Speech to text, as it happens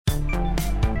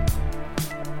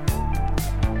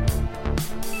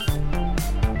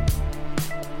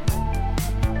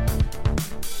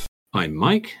I'm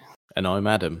Mike. And I'm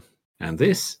Adam. And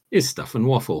this is Stuff and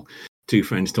Waffle. Two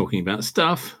friends talking about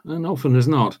stuff, and often as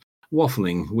not,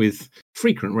 waffling with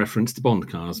frequent reference to Bond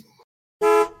cars.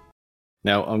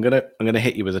 Now, I'm gonna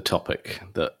hit you with a topic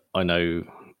that I know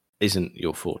isn't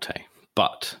your forte,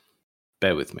 but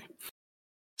bear with me.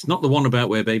 It's not the one about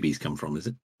where babies come from, is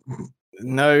it?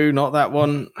 No, not that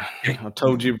one. I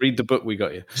told you, read the book we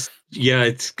got you. Yeah,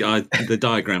 the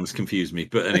diagrams confuse me,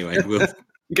 but anyway, we'll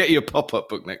get you a pop-up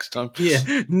book next time.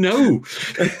 Yeah, no.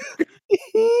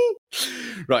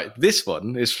 Right, this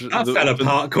one is... That fell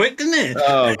apart quick, didn't it?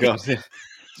 Oh, God.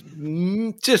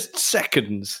 Just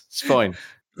seconds. It's fine.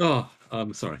 Oh,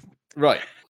 I'm sorry. Right.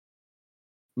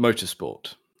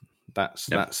 Motorsport.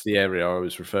 That's the area I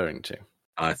was referring to.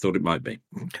 I thought it might be.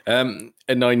 And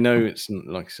I know it's,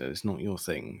 like I said, it's not your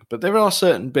thing, but there are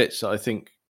certain bits that I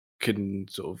think can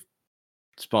sort of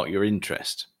spark your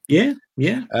interest. Yeah.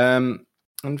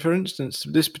 And for instance,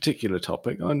 this particular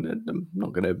topic, I'm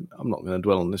not going to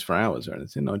dwell on this for hours or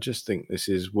anything. I just think this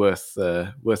is worth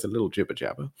a little jibber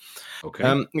jabber.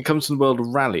 Okay. It comes from the world of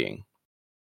rallying.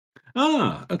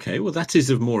 Ah, okay. Well, that is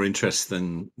of more interest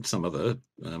than some other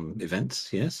events.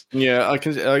 Yes. Yeah, I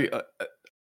can.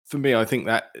 For me, I think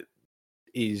that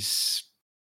is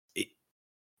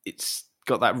it's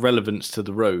got that relevance to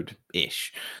the road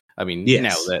ish. I mean,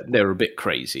 now they're a bit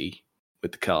crazy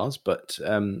with the cars, but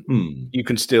you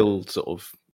can still sort of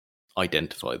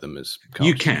identify them as cars.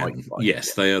 You can,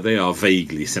 yes, they are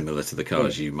vaguely similar to the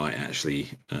cars you might actually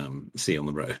see on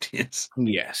the road.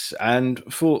 Yes, and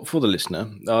for the listener,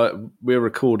 we're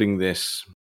recording this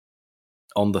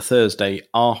on the Thursday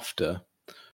after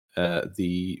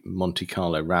the Monte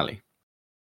Carlo rally.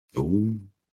 Ooh.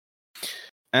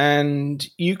 And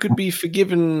you could be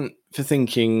forgiven for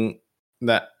thinking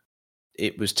that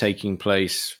it was taking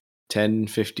place 10,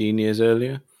 15 years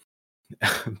earlier.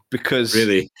 Because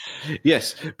really,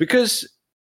 yes, because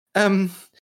when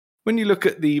you look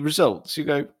at the results, you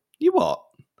go, "You what?"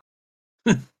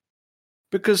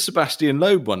 Because Sebastian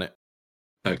Loeb won it.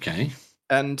 Okay,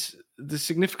 and the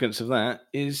significance of that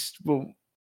is, well,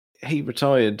 he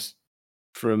retired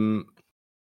from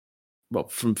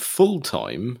full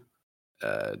time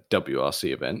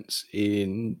WRC events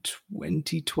in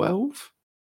 2012.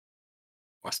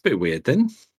 That's a bit weird, then.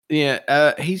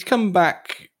 Yeah, he's come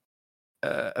back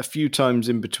a few times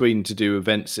in between to do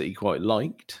events that he quite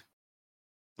liked.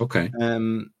 Okay.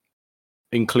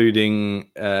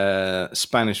 Including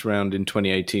Spanish round in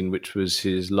 2018, which was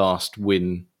his last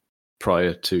win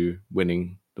prior to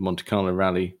winning the Monte Carlo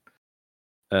rally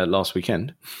last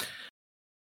weekend.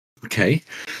 Okay.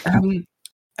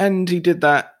 And he did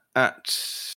that at,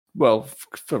 well,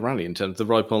 for rally in terms of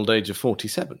the ripe old age of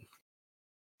 47.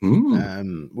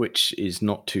 Which is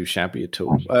not too shabby at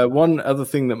all. One other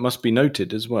thing that must be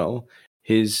noted as well,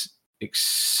 his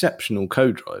exceptional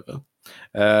co-driver,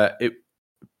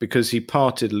 because he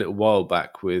parted a little while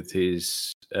back with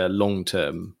his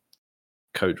long-term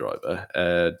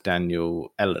co-driver,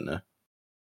 Daniel Eleanor,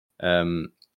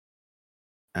 and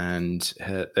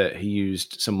he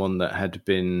used someone that had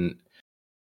been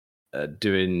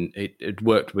it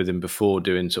worked with him before,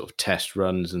 doing sort of test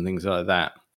runs and things like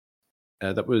that.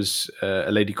 That was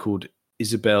a lady called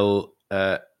Isabelle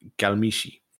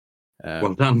Galmichi.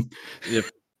 Well done.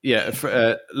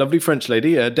 Lovely French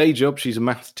lady. Day job, she's a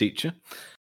maths teacher.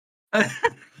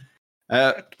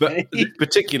 But this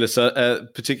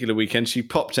particular weekend, she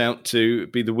popped out to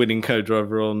be the winning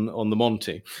co-driver on the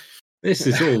Monte. This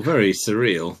is all very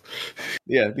surreal.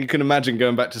 Yeah, you can imagine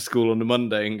going back to school on the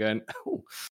Monday and going, "Oh,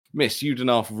 miss, you didn't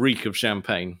half reek of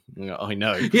champagne." I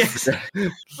know. Yes.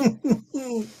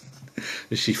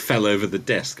 She fell over the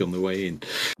desk on the way in.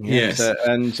 Yes.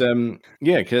 And to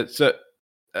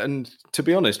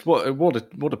be honest, what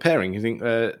a pairing. You think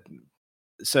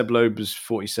Seb Loeb is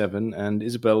 47 and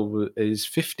Isabel is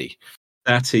 50.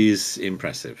 That is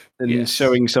impressive. And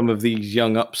showing some of these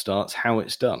young upstarts how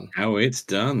it's done.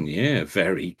 Yeah.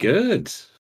 Very good.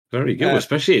 Very good,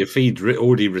 especially if he'd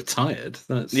already retired.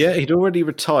 Yeah, he'd already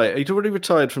retired. He'd already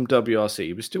retired from WRC.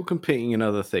 He was still competing in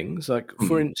other things. Like,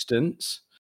 for instance,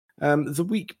 the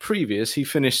week previous, he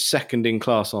finished second in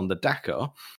class on the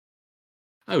Dakar.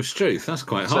 Oh, Struth, that's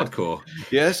quite hardcore.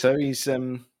 Yeah, so he's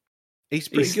pretty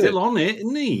good. Still on it,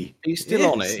 isn't he? He's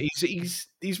still on it.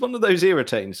 He's one of those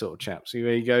irritating sort of chaps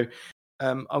where you go,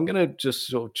 I'm going to just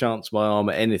sort of chance my arm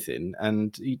at anything,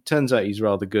 and he turns out he's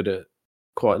rather good at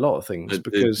quite a lot of things,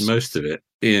 because most of it,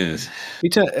 yes.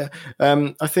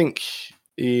 I think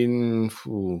it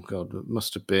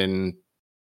must have been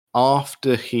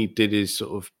after he did his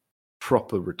sort of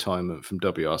proper retirement from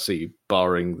WRC,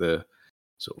 barring the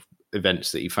sort of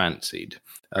events that he fancied.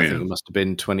 I think it must have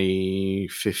been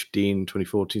 2015,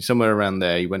 2014, somewhere around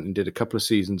there. He went and did a couple of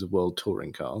seasons of World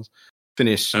Touring Cars,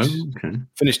 finished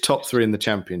top 3 in the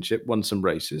championship, won some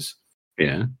races.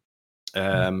 Yeah.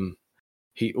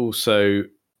 He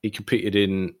competed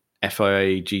in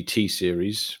FIA GT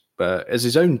series, but as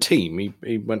his own team,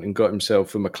 he went and got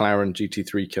himself a McLaren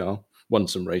GT3 car, won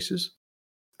some races.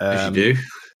 As you do.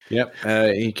 Yep.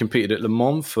 He competed at Le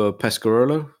Mans for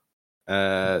Pescarolo.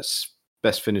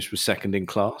 Best finish was second in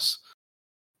class.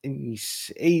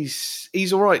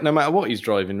 He's all right no matter what he's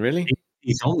driving, really.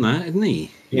 He's on that, isn't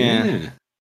he? Yeah.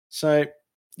 So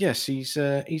yes, he's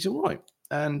all right.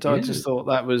 And I just thought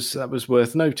that was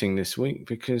worth noting this week,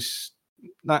 because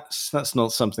that's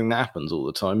not something that happens all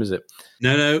the time, is it?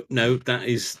 No.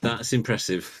 That's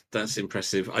impressive. That's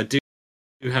impressive. I do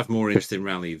have more interest in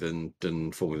rally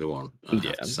than Formula One.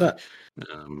 It's like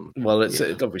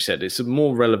we said, it's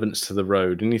more relevance to the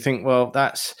road, and you think, well,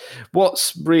 that's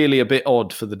what's really a bit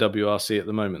odd for the WRC at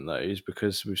the moment, though, is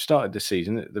because we've started this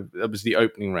season. That was the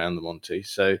opening round, the Monty.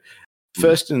 So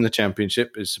first in the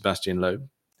championship is Sebastian Loeb,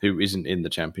 who isn't in the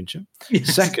championship.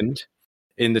 Yes. Second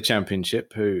in the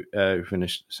championship, who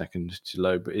finished second to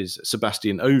Loeb, is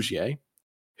Sébastien Ogier,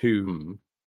 who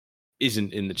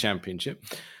isn't in the championship.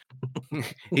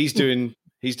 He's doing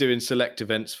select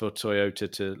events for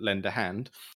Toyota to lend a hand.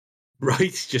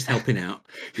 Right, just helping out.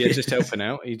 Yeah, just helping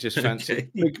out. He just fancied.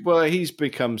 Well, he's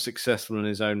become successful in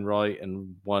his own right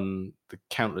and won the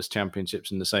countless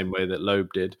championships in the same way that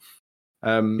Loeb did.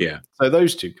 So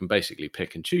those two can basically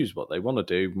pick and choose what they want to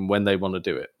do and when they want to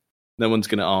do it. No one's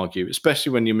going to argue,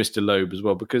 especially when you're Mr. Loeb as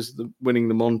well, because winning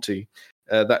the Monty,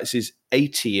 that's his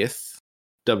 80th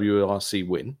WRC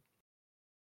win.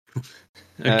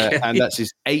 And that's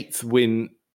his 8th win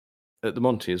at the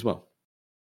Monty as well.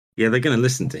 Yeah, they're going to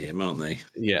listen to him, aren't they?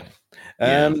 Yeah.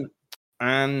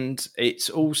 And it's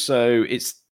also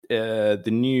the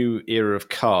new era of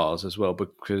cars as well,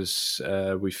 because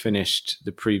we finished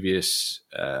the previous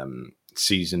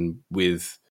season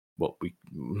with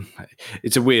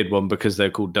it's a weird one because they're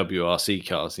called WRC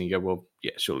cars, and you go, well, yeah,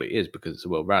 surely it is because it's a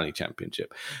World Rally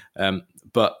Championship.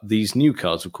 But these new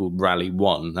cars are called Rally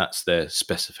 1. That's their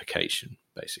specification,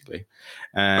 basically.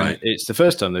 And it's the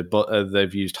first time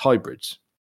they've used hybrids.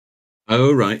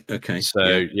 Oh, right. Okay.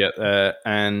 So,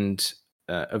 and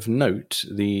of note,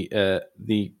 the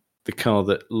car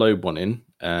that Loeb won in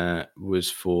was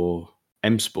for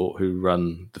M Sport, who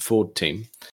run the Ford team,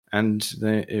 and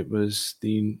it was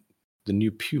the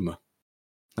new Puma.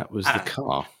 That was the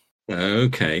car.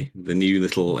 Okay, the new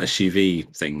little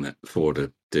SUV thing that Ford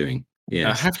are doing. Yeah,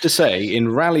 I have to say, in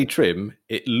rally trim,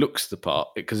 it looks the part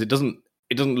because it doesn't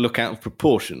look out of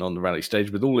proportion on the rally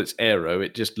stage with all its aero.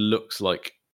 It just looks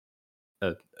like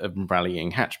a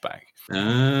rallying hatchback.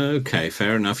 Okay,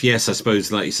 fair enough. Yes, I suppose,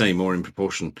 like you say, more in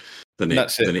proportion than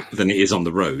it is on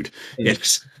the road.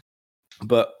 Yes,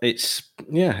 but it's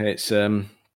a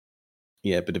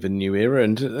bit of a new era,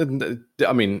 and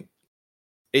I mean,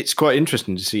 it's quite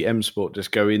interesting to see M Sport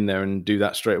just go in there and do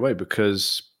that straight away,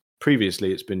 because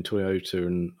previously it's been Toyota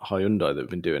and Hyundai that have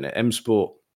been doing it. M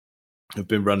Sport have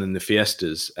been running the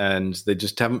Fiestas, and they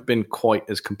just haven't been quite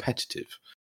as competitive.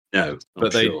 No,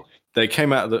 but they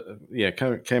came out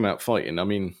came out fighting. I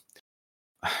mean,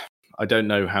 I don't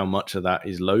know how much of that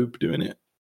is Loeb doing it.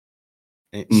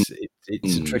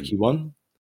 It's a tricky one.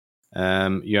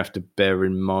 You have to bear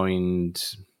in mind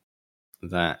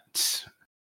that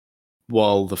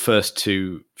while the first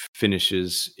two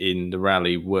finishers in the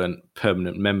rally weren't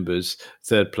permanent members,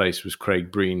 third place was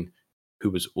Craig Breen, who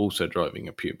was also driving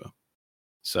a Puma.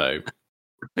 So,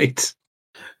 right.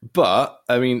 But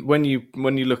I mean, when you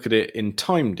look at it in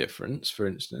time difference, for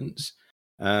instance,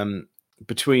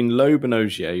 between Loeb and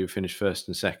Ogier, who finished first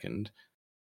and second,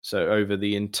 so over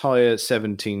the entire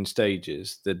 17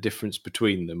 stages, the difference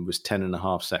between them was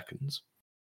 10.5 seconds.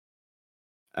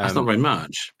 That's not very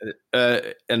much.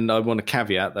 And I want to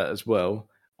caveat that as well.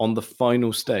 On the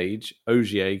final stage,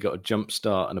 Ogier got a jump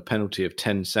start and a penalty of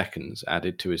 10 seconds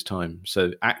added to his time.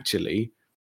 So actually,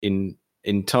 in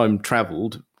time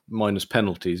travelled, minus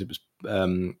penalties, it was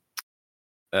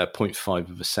 0.5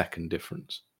 of a second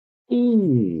difference.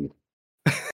 Ooh.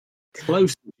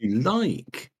 Close as you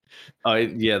like.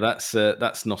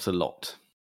 That's not a lot.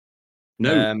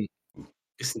 No,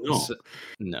 it's not.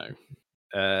 No.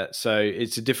 So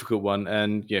it's a difficult one.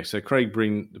 And so Craig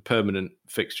Breen, the permanent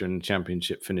fixture in the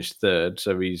championship, finished third.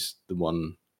 So he's the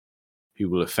one who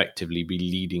will effectively be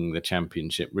leading the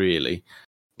championship, really,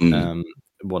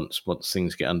 once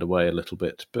things get underway a little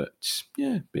bit. But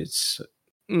yeah,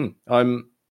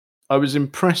 I was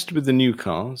impressed with the new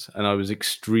cars, and I was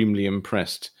extremely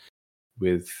impressed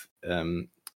with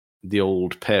the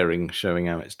old pairing showing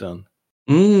how it's done.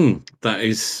 That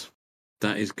is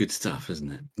good stuff,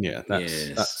 isn't it? Yeah,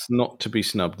 that's not to be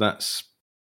snubbed. That's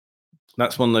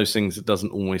one of those things that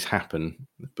doesn't always happen,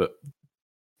 but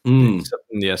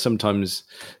sometimes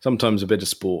a bit of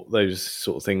sport, those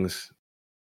sort of things.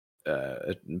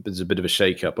 There's a bit of a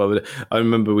shake-up. I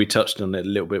remember we touched on it a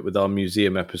little bit with our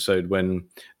museum episode when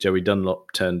Joey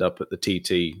Dunlop turned up at the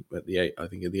TT at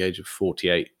the age of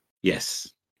 48. Yes,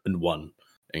 and won.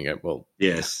 And you go, well,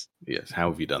 yes.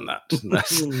 How have you done that?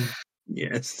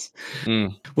 Yes.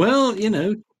 Well,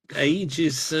 age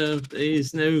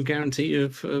is no guarantee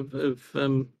of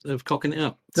cocking it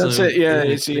up. That's it. Yeah,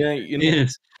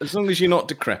 yes. As long as you're not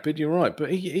decrepit, you're right. But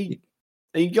he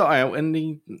got out and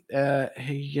he they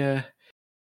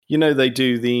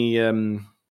do the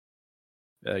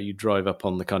you drive up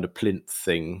on the kind of plinth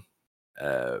thing.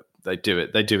 They do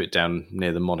it down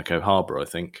near the Monaco Harbour, I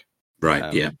think.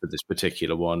 Right. For this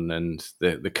particular one, and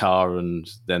the car, and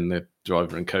then the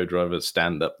driver and co-driver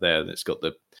stand up there, and it's got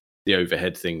the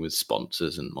overhead thing with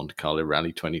sponsors and Monte Carlo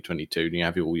Rally 2022, and you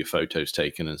have all your photos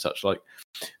taken and such like.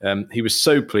 He was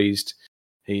so pleased.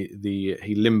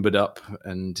 He limbered up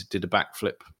and did a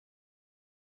backflip.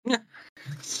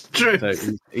 It's true. So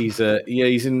he's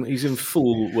in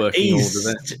full working order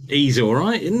there. He's all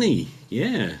right, isn't he?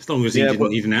 Yeah, as long as he didn't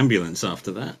need an ambulance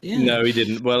after that. Yeah. No, he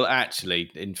didn't. Well, actually,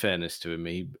 in fairness to him,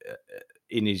 he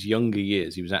in his younger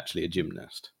years he was actually a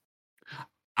gymnast.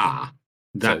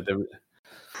 That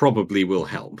probably will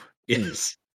help.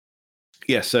 Yes.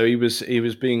 Yeah, so he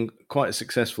was being quite a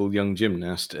successful young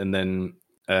gymnast, and then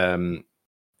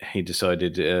he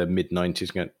decided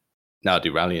mid-90s, I'll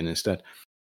do rallying instead.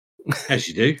 As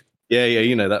you do. Yeah,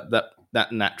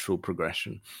 that natural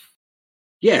progression.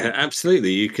 Yeah,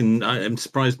 absolutely. You can. I'm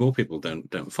surprised more people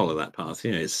don't follow that path.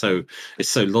 Yeah, it's so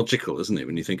logical, isn't it?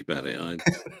 When you think about it,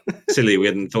 silly we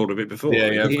hadn't thought of it before.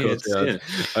 Yeah, of course. Yeah.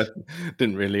 I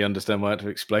didn't really understand why I had to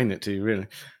explain it to you. Really.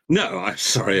 No, I'm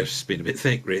sorry. I've just been a bit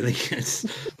thick. Really.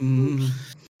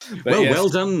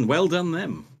 Well done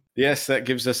them. Yes, that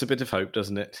gives us a bit of hope,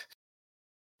 doesn't it?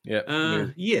 Yeah.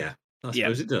 Yeah. I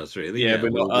suppose it does, really. Yeah,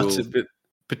 but but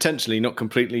potentially not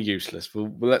completely useless.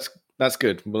 Well, that's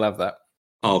good. We'll have that.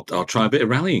 I'll try a bit of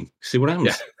rallying, see what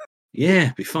happens.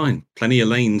 Yeah, be fine. Plenty of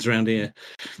lanes around here.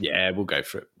 Yeah, we'll go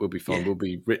for it. We'll be fine. Yeah. We'll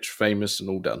be rich, famous, and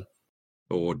all done.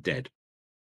 Or dead.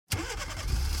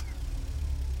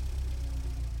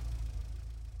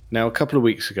 Now, a couple of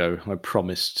weeks ago, I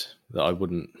promised that I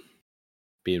wouldn't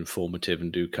be informative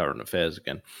and do current affairs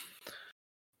again.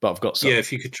 But I've got some. Yeah,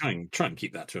 if you could try and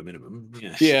keep that to a minimum.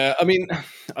 Yes. Yeah, I mean,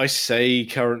 I say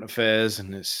current affairs,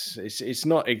 and it's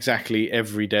not exactly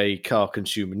everyday car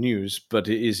consumer news, but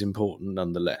it is important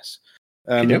nonetheless.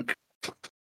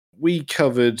 We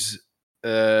covered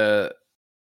the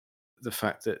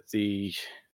fact that the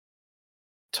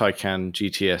Taycan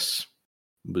GTS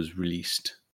was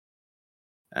released,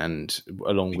 and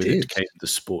along with it came the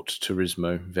Sport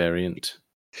Turismo variant.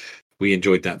 We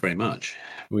enjoyed that very much.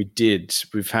 We did.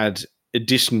 We've had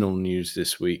additional news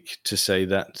this week to say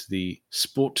that the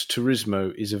Sport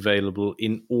Turismo is available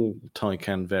in all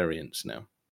Taycan variants now.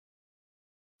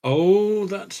 Oh,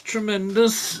 that's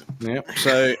tremendous. Yep.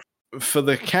 So for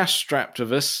the cash-strapped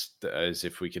of us, as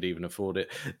if we could even afford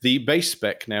it, the base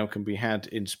spec now can be had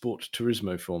in Sport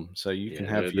Turismo form. So you can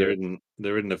have there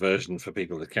isn't a version for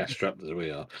people that cash-strapped as we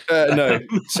are. No.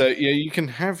 So you can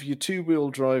have your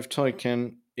two-wheel drive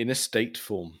Taycan in estate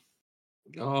form.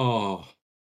 Oh,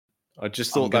 I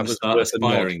just thought that was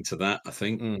aspiring to that. I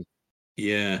think,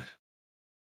 yeah.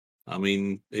 I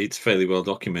mean, it's fairly well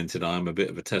documented. I'm a bit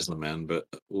of a Tesla man, but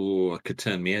I could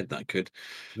turn my head. That could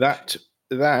that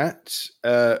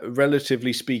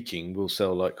relatively speaking, will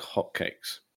sell like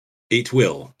hotcakes. It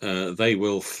will. They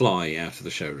will fly out of the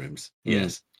showrooms.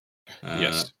 Yes.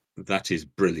 Yes. That is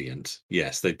brilliant.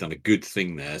 Yes, they've done a good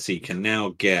thing there. So you can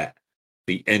now get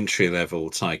the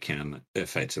entry-level Taycan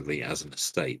effectively as an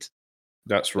estate.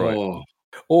 That's right.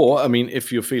 Or, I mean,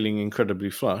 if you're feeling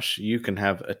incredibly flush, you can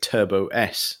have a Turbo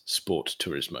S Sport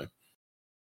Turismo.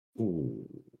 Ooh.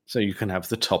 So you can have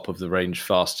the top of the range,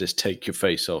 fastest, take your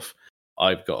face off.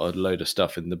 I've got a load of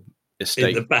stuff in the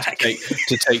estate in the back.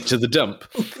 to take to the dump.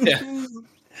 Yeah.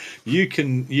 You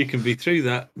can be through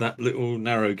that little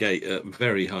narrow gate at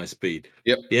very high speed.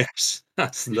 Yep. Yes,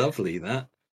 that's lovely. That.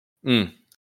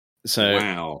 So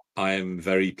wow, I am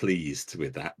very pleased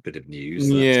with that bit of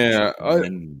news. I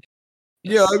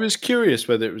was curious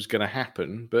whether it was going to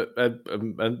happen, but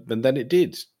and then it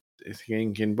did.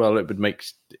 Thinking, well, it would make.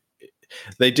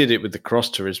 They did it with the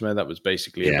Cross Turismo. That was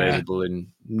basically available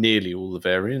in nearly all the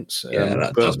variants. Yeah,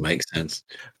 that does make sense.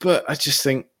 But I just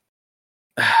think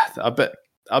I bet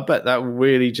that will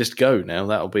really just go now.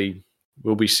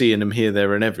 We'll be seeing them here,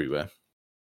 there, and everywhere.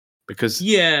 Because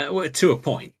well, to a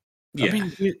point. Yeah. I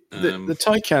mean, the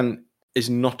Taycan is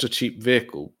not a cheap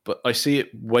vehicle, but I see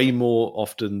it way more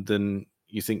often than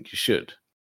you think you should.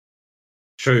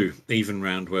 True, even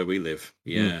round where we live.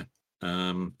 Yeah.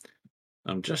 I'm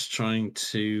just trying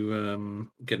to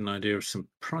get an idea of some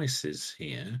prices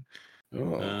here.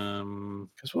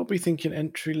 Because we'll be thinking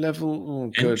entry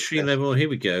level. Entry level. Here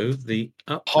we go. The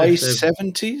high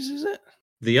 70s, is it?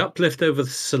 The uplift over the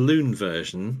saloon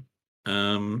version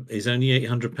is only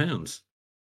 £800.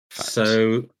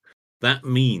 So that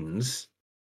means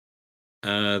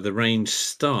the range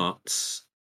starts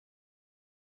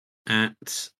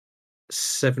at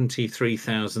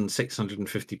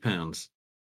 £73,650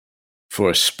 for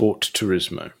a Sport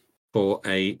Turismo. For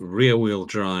a rear-wheel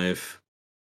drive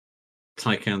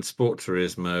Taycan Sport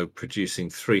Turismo producing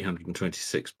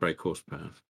 326 brake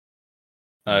horsepower.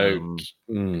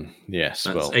 Yes,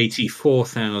 that's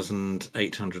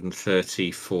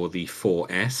 84,830 for the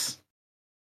 4S.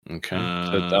 Okay,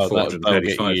 so that'll get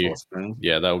you. Horsepower.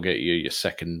 Yeah, that'll get you your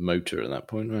second motor at that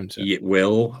point, won't it? It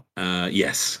will.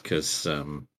 Yes, because that's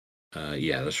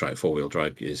right. 4-wheel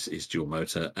drive is dual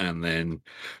motor, and then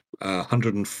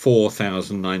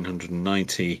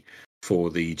 104,990 for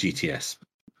the GTS,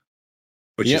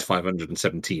 which is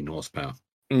 517 horsepower.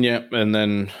 Yeah, and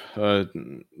then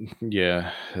and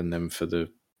then for the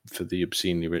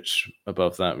obscenely rich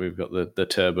above that, we've got the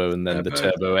turbo, and then the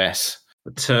Turbo S.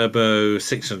 The turbo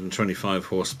 625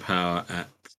 horsepower at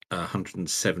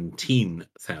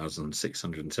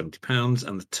 117,670 pounds,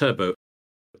 and the Turbo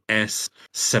S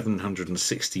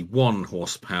 761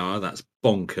 horsepower. That's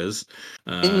bonkers.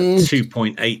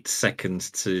 2.8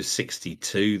 seconds to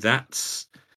 62. That's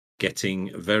getting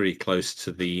very close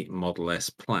to the Model S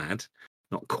Plaid.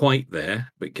 Not quite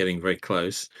there, but getting very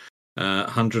close.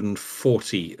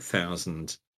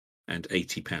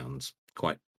 140,080 pounds.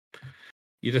 Quite.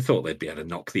 You'd have thought they'd be able to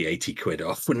knock the 80 quid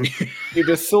off, wouldn't you? You'd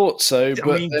have thought so, but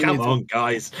I mean, come on,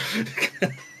 guys.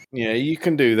 Yeah, you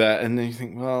can do that, and then you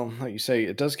think, well, like you say,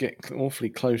 it does get awfully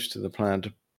close to the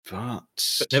Plaid, but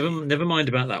never mind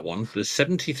about that one. There's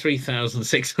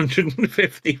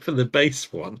 73,650 for the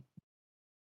base one.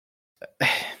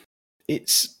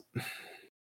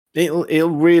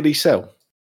 It'll really sell.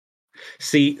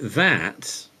 See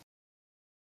that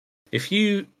if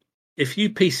you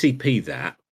PCP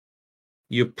that,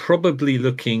 you're probably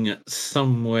looking at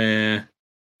somewhere,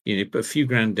 but a few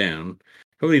grand down,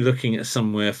 probably looking at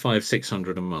somewhere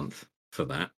 500-600 a month for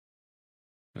that.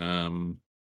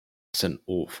 It's an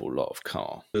awful lot of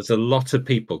car. There's a lot of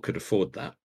people could afford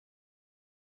that.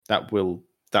 That will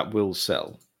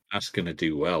sell. That's going to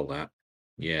do well. That,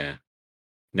 yeah.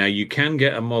 Now you can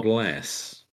get a Model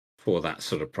S for that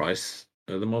sort of price.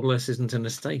 The Model S isn't an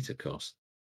estate, of course.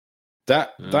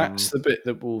 That's the bit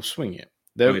that will swing it.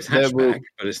 It's hatchback,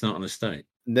 but it's not an estate.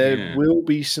 There will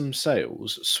be some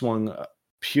sales swung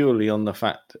purely on the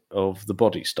fact of the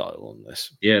body style on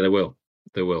this. Yeah, there will.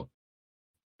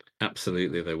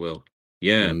 Absolutely, there will.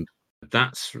 Yeah,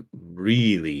 that's a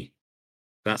really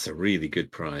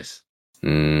good price.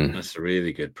 That's a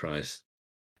really good price.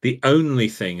 The only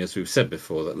thing, as we've said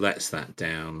before, that lets that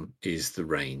down is the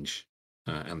range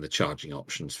and the charging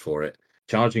options for it.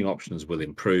 Charging options will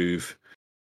improve.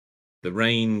 The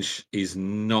range is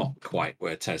not quite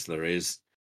where Tesla is,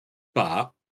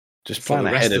 but just plan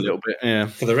ahead a little bit. Yeah,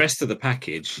 for the rest of the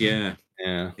package, yeah.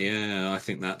 I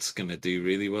think that's going to do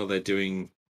really well. They're doing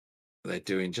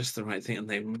just the right thing, and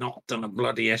they've not done a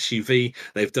bloody SUV.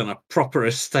 They've done a proper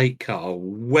estate car.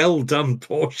 Well done,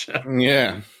 Porsche.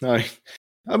 Yeah,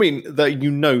 I mean, they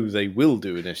will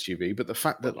do an SUV, but the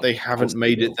fact that they haven't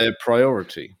made it their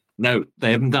priority. No,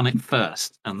 they haven't done it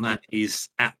first, and that is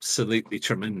absolutely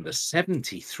tremendous.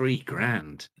 73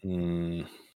 grand.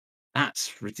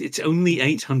 It's only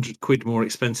 800 quid more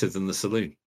expensive than the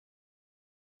saloon.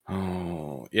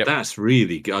 Oh, yeah. That's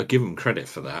really good. I give them credit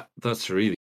for that. That's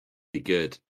really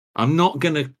good. I'm not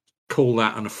going to call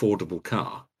that an affordable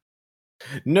car.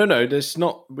 No, there's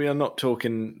not. We are not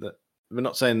talking that. We're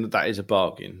not saying that is a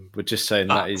bargain. We're just saying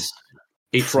that is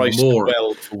priced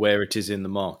well for where it is in the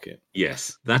market.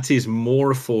 Yes, that is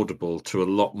more affordable to a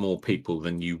lot more people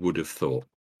than you would have thought.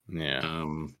 Yeah.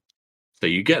 So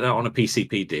you get that on a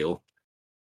PCP deal.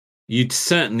 You'd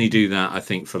certainly do that, I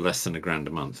think, for less than £1,000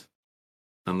 a month.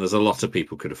 And there's a lot of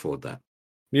people could afford that.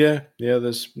 Yeah.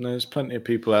 There's plenty of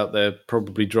people out there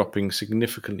probably dropping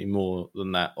significantly more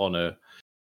than that on a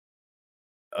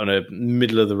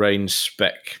middle of the range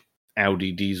spec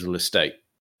Audi diesel estate.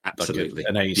 Absolutely. Like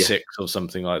an A6 or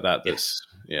something like that.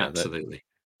 Absolutely.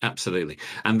 absolutely.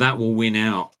 And that will win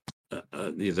out.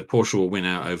 The Porsche will win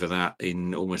out over that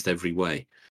in almost every way.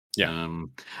 Yeah.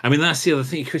 I mean, that's the other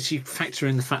thing, because you factor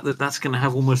in the fact that that's going to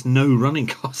have almost no running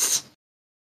costs.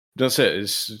 That's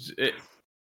it.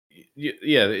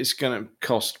 It's going to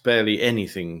cost barely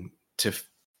anything to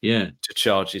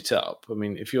charge it up. I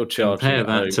mean, if you're charging compare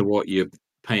that to what you're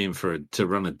paying to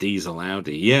run a diesel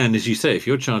Audi, yeah, and as you say, if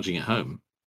you're charging at home,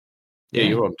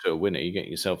 you're on to a winner. You get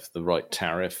yourself the right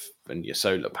tariff and your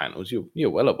solar panels. You're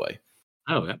well away.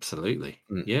 Oh, absolutely.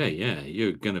 Yeah,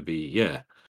 you're going to be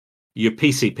Your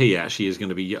PCP actually is going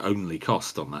to be your only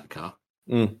cost on that car.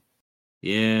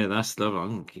 Yeah, that's the. I'm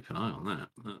going to keep an eye on that.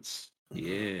 That's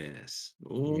yes.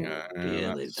 Oh,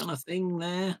 yeah, they've done a thing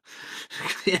there.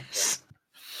 Yes.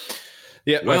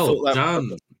 Yeah, well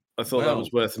done. I thought that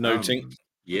was worth noting.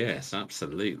 Yes,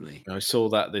 absolutely. I saw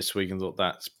that this week and thought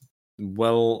that's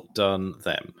well done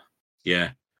them. Yeah,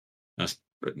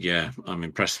 I'm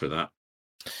impressed with that.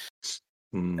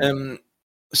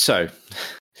 So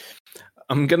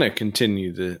I'm going to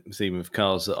continue the theme of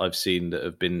cars that I've seen that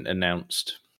have been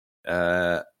announced.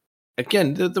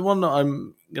 Again, the one that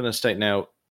I'm going to state now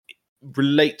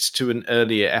relates to an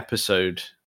earlier episode,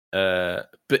 but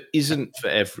isn't for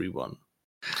everyone.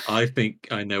 I think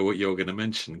I know what you're going to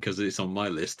mention because it's on my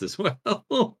list as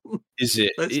well. Is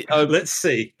it? Let's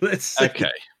see.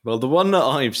 Okay. Well, the one that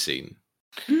I've seen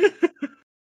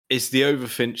is the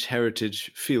Overfinch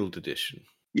Heritage Field Edition.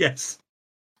 Yes.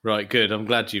 Right, good. I'm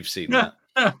glad you've seen that.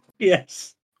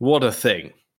 Yes. What a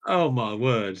thing. Oh, my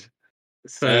word.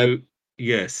 So,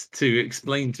 yes, to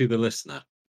explain to the listener,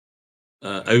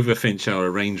 Overfinch are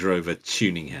a Range Rover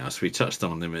tuning house. We touched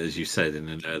on them, as you said, in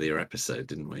an earlier episode,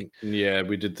 didn't we? Yeah,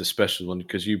 we did the special one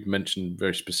because you mentioned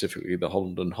very specifically the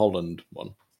Holland and Holland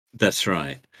one. That's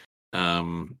right.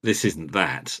 This isn't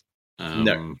that.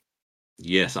 No.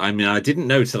 Yes, I mean, I didn't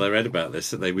know till I read about this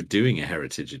that they were doing a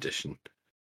Heritage Edition.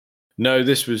 No,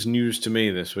 this was news to me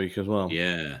this week as well.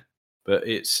 Yeah. But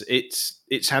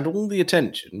it's had all the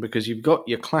attention because you've got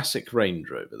your classic Range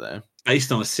Rover there.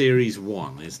 Based on a Series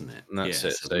 1, isn't it? And that's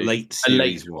it. So late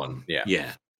Series 1.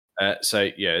 Yeah. It's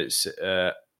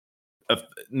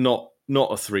not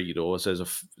a 3-door. So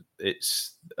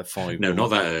it's a 5-door. No, not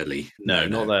that early. No,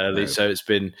 not that early. No. So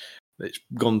it's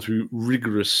gone through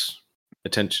rigorous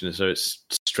attention. So it's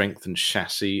strengthened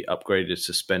chassis, upgraded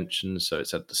suspension. So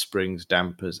it's had the springs,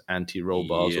 dampers, anti-roll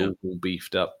bars, all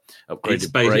beefed up.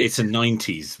 Upgraded brakes. It's a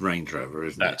 90s Range Rover,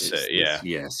 isn't it? That's it. Yeah.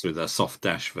 Yes, with a soft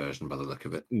dash version by the look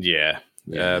of it. Yeah.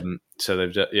 So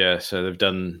they've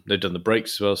done the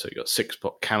brakes as well. So you've got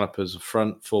 6-pot calipers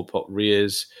front, 4-pot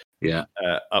rears. Yeah.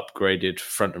 Upgraded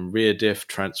front and rear diff,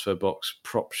 transfer box,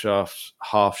 prop shafts,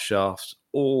 half shafts,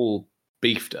 all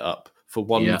beefed up for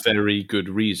one very good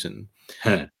reason.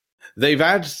 They've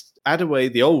added away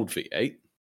the old V8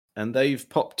 and they've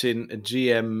popped in a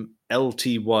GM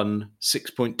LT1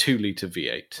 6.2 litre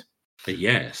V8.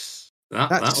 Yes.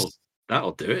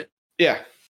 That'll do it. Yeah.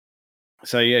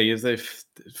 So they've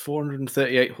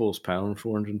 438 horsepower and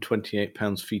 428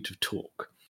 pounds-feet of torque.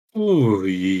 Oh,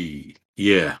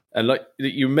 yeah. And like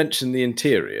you mentioned, the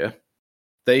interior,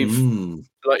 they've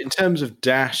like in terms of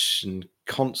dash and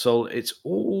console, it's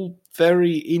all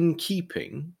very in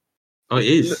keeping. Oh, it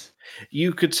is.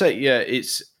 You could say,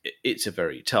 it's a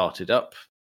very tarted up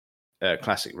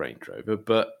classic Range Rover,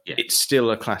 but it's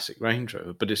still a classic Range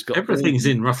Rover. But it's got everything's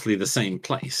in roughly the same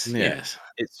place. Yes,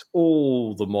 it's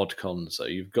all the mod cons. So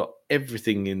you've got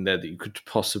everything in there that you could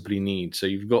possibly need. So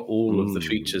you've got all of the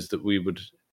features that we would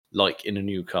like in a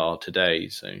new car today.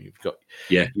 So you've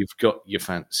got your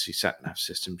fancy sat nav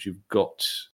systems. You've got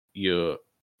your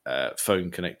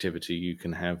phone connectivity. You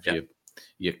can have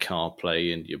your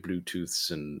CarPlay and your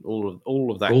Bluetooths and all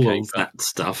of that. All of that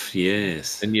stuff,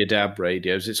 yes. And your DAB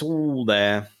radios. It's all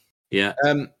there. Yeah.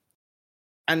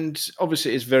 And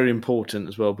obviously it's very important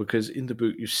as well because in the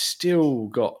boot you've still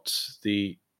got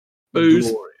the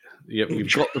booze.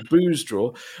 You've got the booze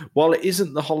drawer. While it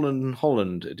isn't the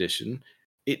Holland edition,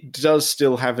 it does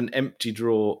still have an empty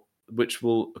drawer which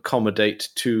will accommodate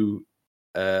two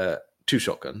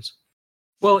shotguns.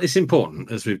 Well, it's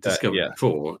important, as we've discovered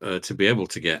before, to be able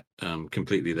to get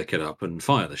completely liquored up and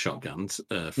fire the shotguns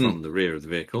from the rear of the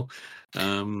vehicle.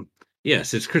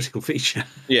 Yes, it's a critical feature.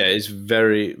 Yeah, it's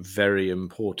very, very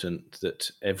important that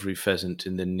every pheasant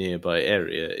in the nearby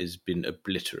area has been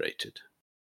obliterated.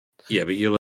 Yeah, but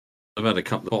you'll have had a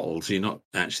couple of bottles, you're not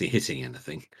actually hitting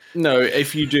anything. No,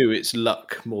 if you do, it's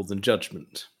luck more than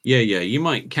judgment. Yeah, you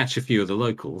might catch a few of the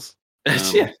locals.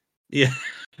 Yeah.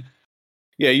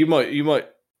 Yeah, you might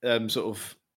sort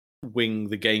of wing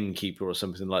the gamekeeper or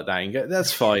something like that and go,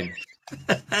 that's fine.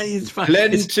 It's fine.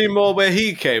 Plenty more where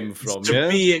he came from. To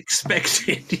be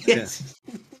expected. Yes.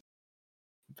 Yeah.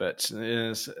 But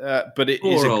it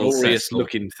is a glorious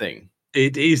looking thing.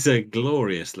 It is a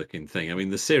glorious looking thing. I mean,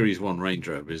 the Series 1 Range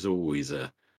Rover is always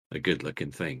a good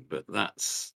looking thing, but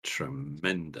that's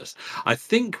tremendous. I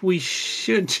think we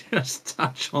should just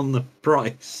touch on the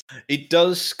price. It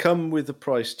does come with a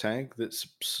price tag that's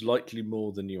slightly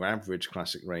more than your average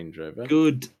classic Range Rover.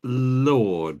 Good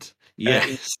Lord.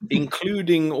 Yes.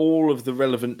 Including all of the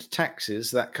relevant taxes,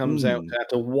 that comes out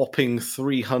at a whopping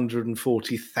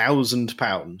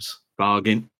 £340,000.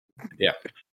 Bargain. Yeah.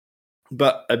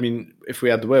 But, I mean, if we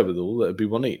had the wherewithal, that would be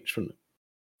one each, wouldn't it?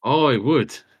 Oh, it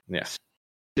would. Yeah.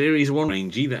 Series 1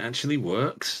 Rangey that actually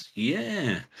works.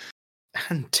 Yeah.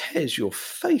 And tears your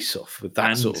face off with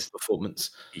that sort of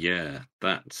performance. Yeah,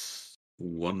 that's a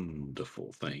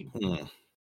wonderful thing.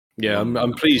 Yeah,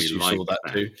 I'm pleased you saw that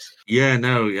too. Yeah,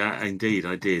 no, yeah, indeed,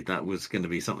 I did. That was going to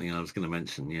be something I was going to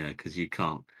mention. Yeah, because you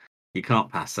can't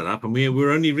pass that up. And we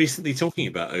were only recently talking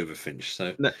about Overfinch,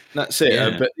 so that's it.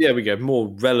 Yeah. But yeah, we go more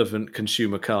relevant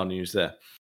consumer car news there.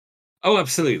 Oh,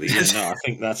 absolutely. Yeah, no, I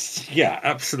think that's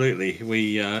absolutely.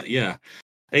 We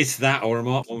it's that or a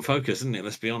Mark 1 Focus, isn't it?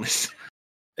 Let's be honest.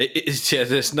 It is. Yeah,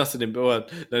 there's nothing in. Well,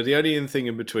 no, the only thing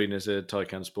in between is a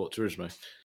Taycan Sport Turismo.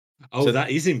 Oh, so that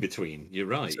is in between. You're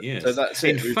right. Yes. So that's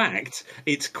it. In fact,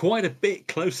 it's quite a bit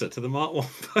closer to the Mark 1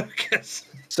 Focus.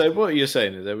 So what you're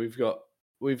saying is that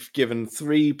we've given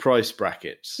 3 price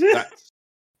brackets.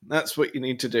 That's what you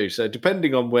need to do. So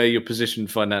depending on where you're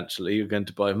positioned financially, you're going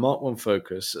to buy a Mark 1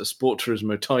 Focus, a Sport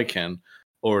Turismo Taycan,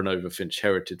 or an Overfinch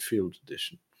Heritage Field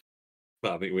Edition.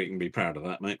 Well, I think we can be proud of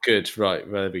that, mate. Good,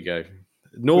 right, there we go.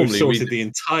 Normally, we've sorted the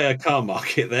entire car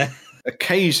market there.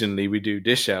 Occasionally, we do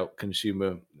dish out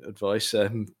consumer advice. I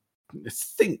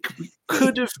think we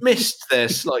could have missed there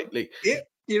slightly. Yeah,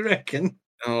 you reckon?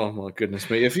 Oh my goodness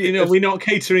me! We're not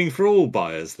catering for all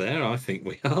buyers there. I think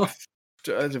we are.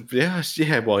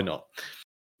 Yeah, why not?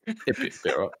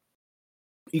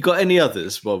 You got any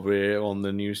others while we're on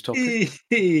the news topic?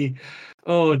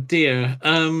 Oh dear.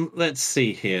 Let's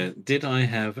see here. Did I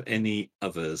have any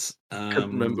others? I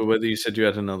can't remember whether you said you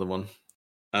had another one.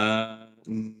 I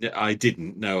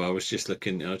didn't. No, I was just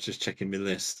looking. I was just checking my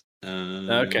list.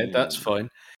 Okay, that's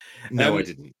fine. No, I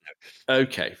didn't. No.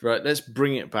 Okay, right. Let's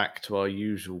bring it back to our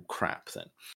usual crap then.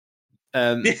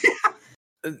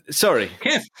 Sorry.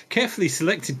 Carefully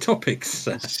selected topics.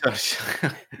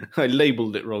 I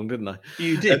labelled it wrong, didn't I?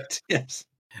 You did, yes.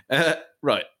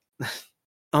 Right.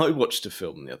 I watched a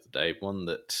film the other day, one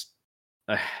that...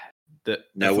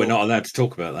 No, we're not allowed to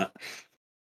talk about that.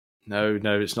 No,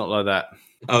 it's not like that.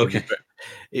 Oh, okay.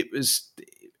 It was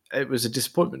a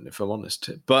disappointment, if I'm honest.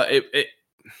 But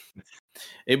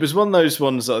it was one of those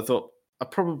ones that I thought, I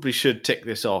probably should tick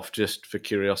this off just for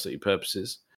curiosity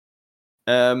purposes.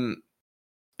 And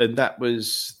that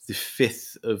was the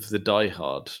 5th of the Die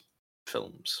Hard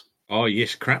films. Oh,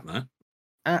 yes, crap, that.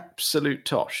 Absolute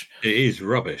tosh. It is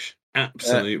rubbish.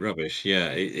 Absolute rubbish. Yeah,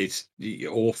 it's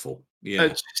awful.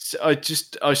 Yeah. I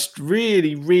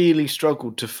really, really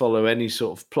struggled to follow any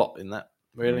sort of plot in that,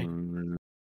 really.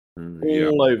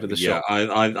 All over the shop. Yeah,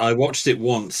 I watched it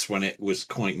once when it was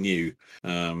quite new,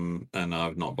 and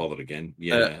I've not bothered again.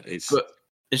 Yeah, it's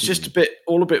just a bit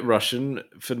Russian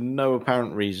for no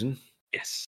apparent reason.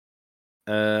 Yes.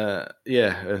 Oh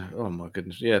my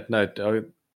goodness. Yeah. No.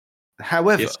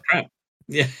 However. It's crap.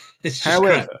 Yeah. It's just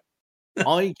however, crap.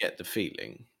 I get the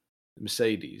feeling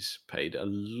Mercedes paid a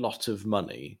lot of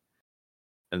money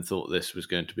and thought this was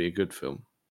going to be a good film.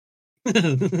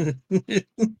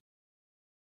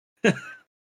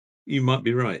 You might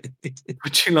be right.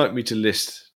 Would you like me to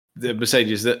list the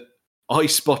Mercedes that I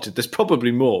spotted? There's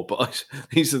probably more, but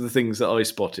these are the things that I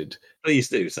spotted. Please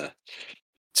do, sir.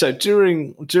 So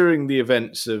during the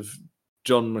events of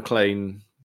John McClane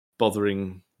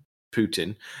bothering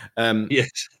Putin,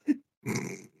 yes,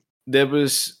 there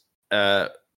was a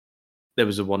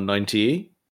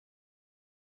 190E.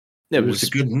 There was a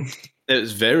good one. There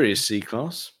was various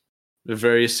C-Class,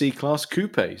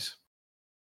 coupes,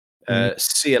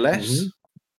 CLS,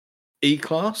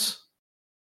 E-Class,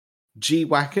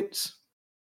 G-Wagons.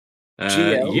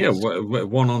 Yeah,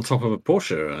 one on top of a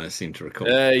Porsche, I seem to recall.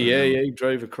 He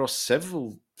drove across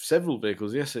several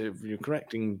vehicles. Yes, you're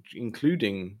correct,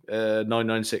 including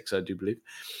 996, I do believe.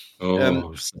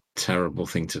 Oh, it's a terrible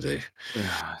thing to do.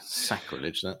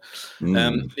 Sacrilege, that.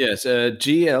 Yes,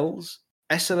 GLs,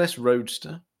 SLS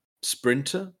Roadster,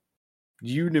 Sprinter,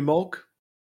 Unimog,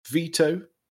 Vito,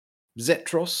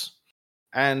 Zetros,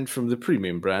 and from the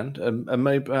premium brand, a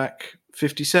Maybach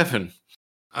 57.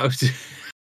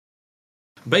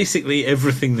 Basically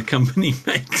everything the company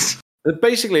makes.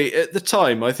 Basically, at the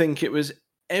time, I think it was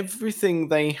everything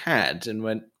they had and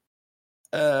went,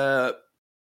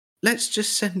 let's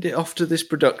just send it off to this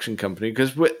production company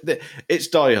because it's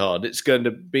Die Hard. It's going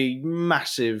to be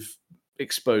massive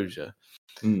exposure.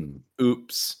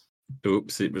 Oops,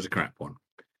 it was a crap one.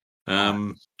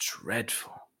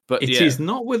 Dreadful. But it is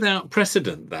not without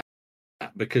precedent that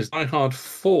because Die Hard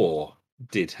 4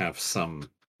 did have some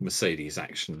Mercedes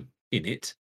action in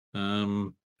it.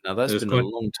 Now that's been a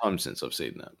long time since I've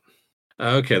seen that.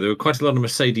 Okay, there were quite a lot of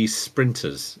Mercedes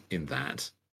sprinters in that.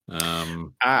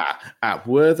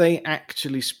 Were they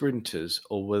actually sprinters,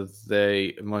 or were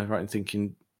they? Am I right in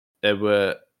thinking there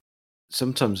were?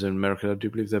 Sometimes in America, I do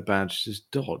believe their badge is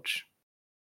Dodge.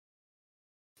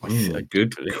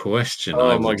 Good question.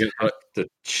 Oh my goodness! Have to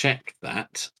check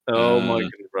that. Oh my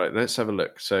goodness! Right, let's have a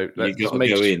look. So let's go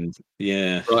in.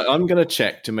 Yeah. Right, I'm going to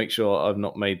check to make sure I've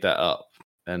not made that up,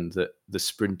 and that the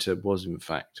Sprinter was in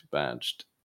fact badged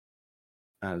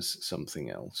as something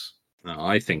else. No,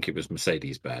 I think it was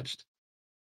Mercedes badged.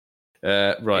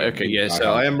 Right. Okay. Yeah.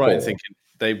 So I am right in thinking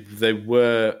they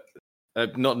were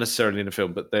not necessarily in the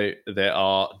film, but they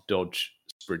are Dodge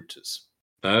Sprinters.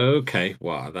 Okay.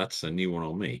 Wow, that's a new one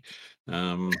on me.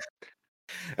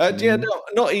 Yeah. No,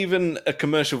 not even a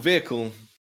commercial vehicle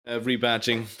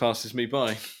rebadging passes me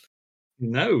by.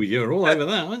 No, you're all over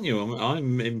that, aren't you?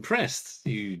 I'm impressed.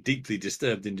 You deeply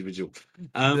disturbed individual.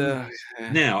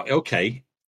 Now, okay.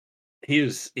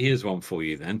 Here's one for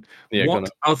you then. Yeah, what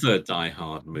other Die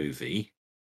Hard movie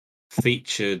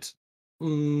featured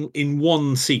in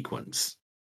one sequence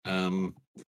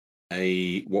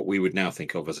what we would now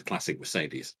think of as a classic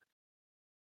Mercedes?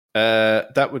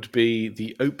 That would be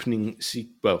the opening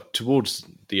towards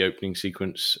the opening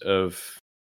sequence of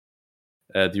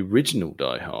the original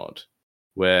Die Hard,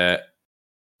 where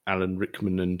Alan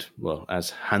Rickman as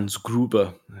Hans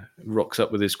Gruber rocks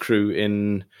up with his crew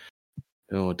in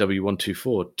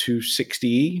W124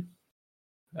 260E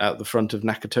out the front of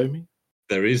Nakatomi.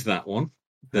 There is that one.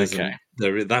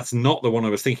 That's not the one I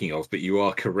was thinking of, but you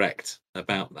are correct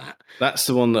about that. That's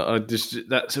the one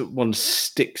that one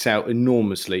sticks out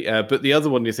enormously. But the other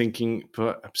one you're thinking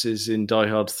perhaps is in Die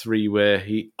Hard 3, where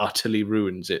he utterly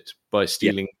ruins it by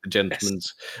stealing the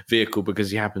gentleman's vehicle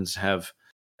because he happens to have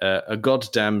a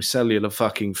goddamn cellular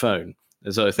fucking phone.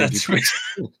 As I think that's right.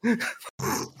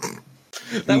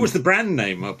 That was the brand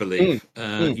name, I believe.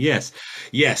 Yes,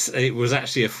 it was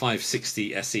actually a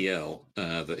 560 SEL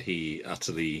that he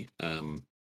utterly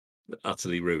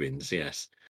ruins. Yes,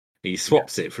 he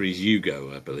swaps it for his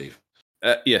Yugo, I believe.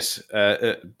 Yes,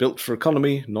 built for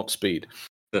economy, not speed.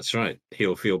 That's right.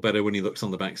 He'll feel better when he looks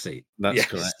on the back seat. That's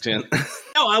correct. Yeah.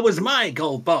 No, I was my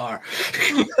gold bar.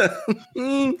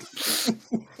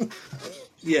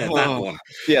 Yeah, that one.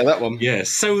 Yeah, that one. Yeah,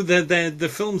 so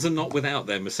the films are not without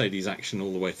their Mercedes action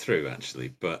all the way through, actually.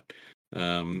 But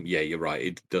you're right.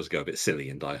 It does go a bit silly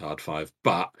in Die Hard 5.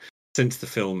 But since the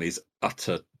film is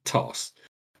utter toss,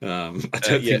 I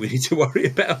don't think we need to worry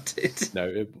about it.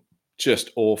 No, just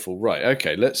awful. Right.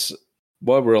 Okay.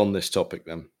 While we're on this topic,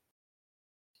 then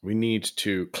we need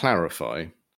to clarify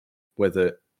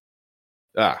whether.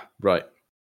 Right.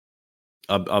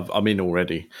 I'm in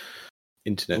already.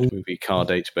 Internet Movie Car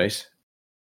Database.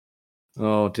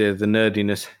 Oh dear, the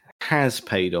nerdiness has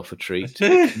paid off a treat.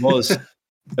 It was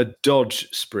a Dodge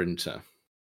Sprinter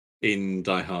in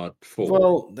Die Hard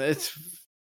 4.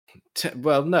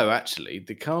 Well, no, actually,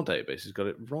 the Car Database has got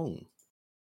it wrong.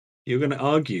 You're going to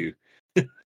argue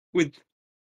with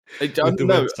the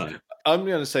website. I'm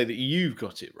going to say that you've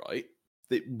got it right.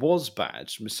 It was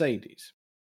badged Mercedes.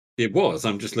 It was.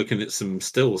 I'm just looking at some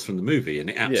stills from the movie, and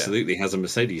it absolutely has a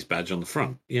Mercedes badge on the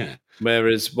front. Yeah.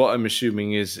 Whereas what I'm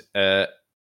assuming is a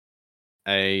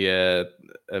website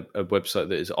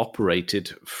that is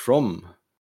operated from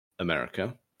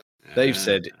America. They've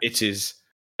said it is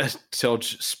a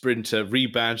Dodge Sprinter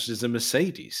rebadged as a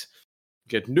Mercedes.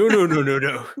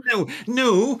 No.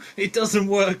 No, it doesn't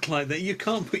work like that. You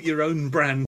can't put your own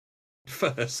brand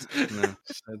first. No.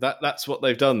 So that's what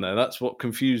they've done there. That's what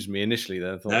confused me initially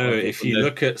there. If you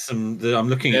look at I'm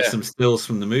looking at some stills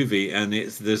from the movie, and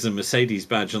there's a Mercedes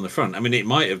badge on the front. I mean, it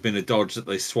might have been a Dodge that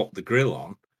they swapped the grille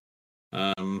on,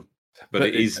 but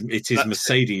it is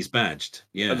Mercedes badged.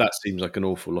 Yeah, that seems like an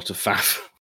awful lot of faff.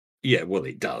 Yeah, well,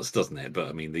 it does, doesn't it? But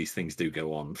I mean, these things do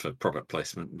go on for product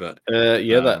placement. But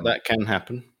that can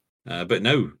happen. But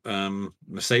no,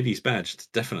 Mercedes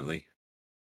badged, definitely.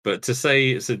 But to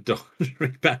say it's a Dodge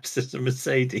rebadged as a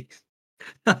Mercedes,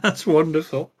 that's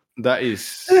wonderful. That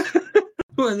is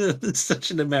such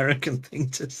an American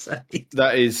thing to say.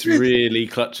 That is really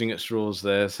clutching at straws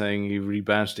there, saying you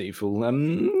rebadged it, you fool.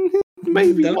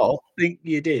 Maybe not. Think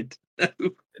you did.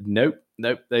 Nope.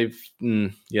 They've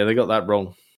they got that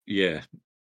wrong. Yeah.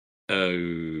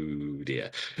 Oh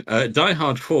dear. Die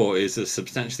Hard 4 is a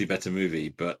substantially better movie,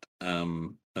 but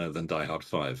than Die Hard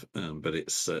 5, but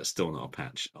it's still not a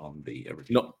patch on the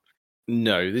original.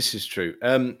 No, this is true.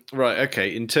 Right,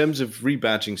 okay. In terms of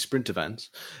rebadging Sprinter vans,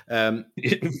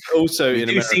 also in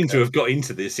America, seem to have got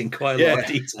into this in quite a lot of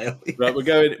detail. Right, we're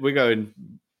going.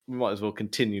 We might as well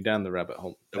continue down the rabbit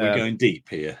hole. We're going deep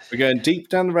here. We're going deep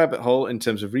down the rabbit hole in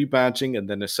terms of rebadging and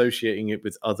then associating it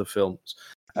with other films.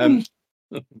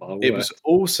 It was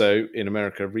also in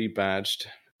America rebadged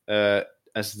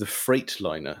as the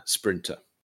Freightliner Sprinter.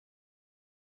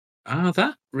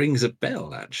 That rings a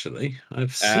bell, actually.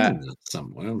 I've seen that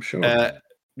somewhere, I'm sure.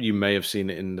 You may have seen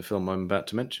it in the film I'm about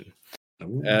to mention.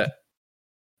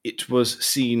 It was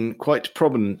seen quite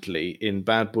prominently in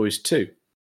Bad Boys 2.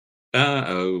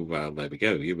 Well, there we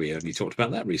go. We only talked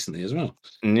about that recently as well.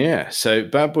 Yeah, so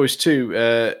Bad Boys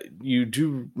 2, you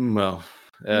do, well,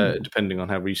 depending on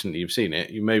how recently you've seen it,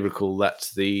 you may recall that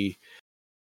the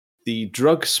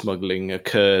drug smuggling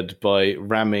occurred by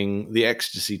ramming the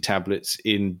ecstasy tablets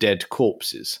in dead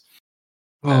corpses.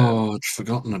 I'd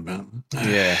forgotten about that.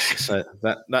 Yes, so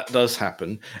that does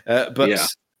happen. But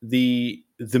the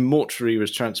mortuary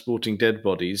was transporting dead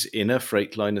bodies in a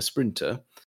Freightliner Sprinter,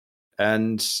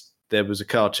 and there was a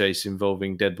car chase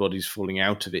involving dead bodies falling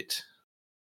out of it.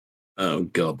 Oh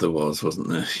God, there wasn't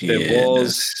there? There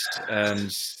was,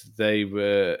 and they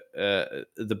were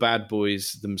the bad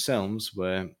boys themselves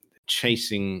were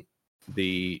chasing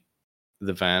the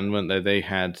van, weren't they? They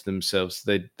had themselves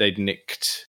they'd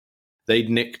nicked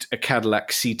a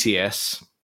Cadillac CTS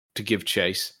to give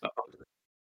chase.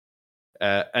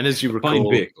 And as you recall,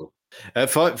 fine vehicle,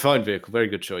 fine vehicle, very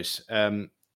good choice.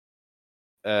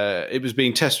 It was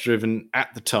being test driven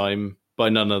at the time by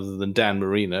none other than Dan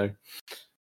Marino.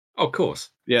 Of course.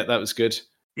 Yeah, that was good.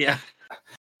 Yeah.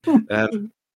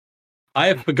 I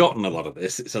have forgotten a lot of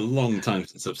this. It's a long time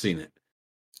since I've seen it.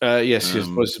 Yes,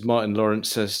 Martin Lawrence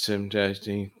says to him,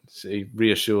 he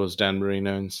reassures Dan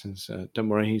Marino and says, don't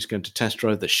worry, he's going to test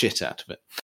drive the shit out of it.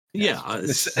 Yeah.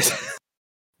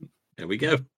 There we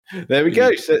go. There we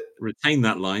go. So, retain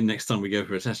that line next time we go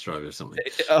for a test drive or something.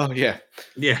 Oh, yeah.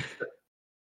 Yeah.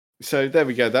 So there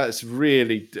we go. That's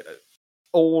really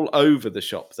all over the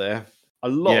shop there. A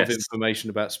lot of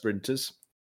information about sprinters.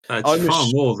 That's far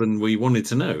more than we wanted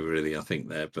to know, really, I think,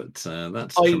 there. But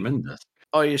that's tremendous.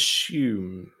 I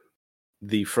assume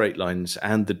the Freightlines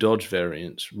and the Dodge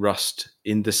variants rust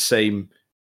in the same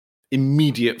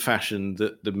immediate fashion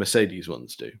that the Mercedes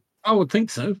ones do. I would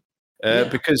think so.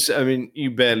 Because, I mean,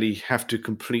 you barely have to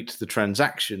complete the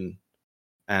transaction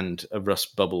and a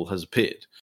rust bubble has appeared.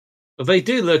 Well, they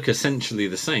do look essentially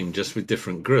the same, just with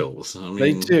different grills. I mean,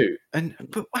 they do,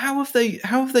 but how have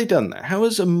they done that? How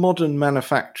has a modern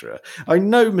manufacturer? I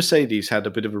know Mercedes had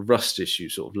a bit of a rust issue,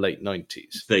 sort of late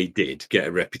 90s. They did get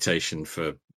a reputation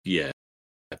for being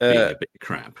a bit of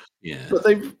crap. Yeah, but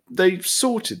they've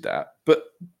sorted that. But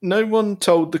no one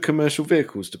told the commercial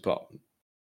vehicles department.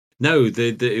 No,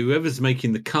 the whoever's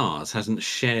making the cars hasn't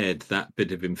shared that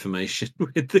bit of information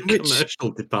with the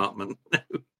commercial department. No.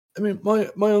 I mean,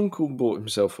 my uncle bought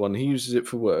himself one. He uses it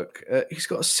for work. He's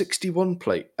got a 61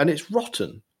 plate, and it's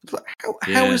rotten.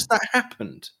 How has that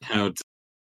happened? How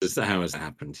has that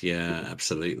happened? Yeah,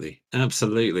 absolutely.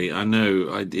 I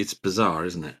know. It's bizarre,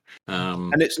 isn't it?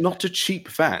 And it's not a cheap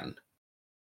van.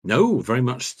 No, very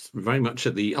much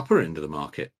at the upper end of the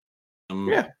market.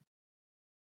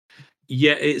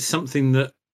 Yeah, it's something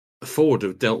that Ford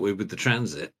have dealt with the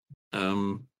Transit.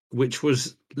 Which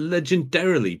was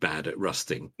legendarily bad at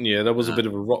rusting. Yeah, that was a bit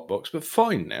of a rock box, but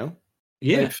fine now.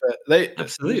 Yeah, they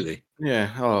absolutely.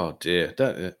 Yeah. Oh dear,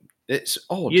 it's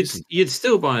odd. You'd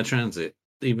still buy a Transit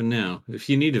even now if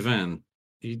you need a van.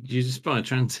 You just buy a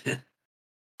Transit.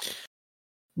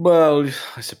 Well,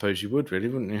 I suppose you would, really,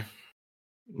 wouldn't you?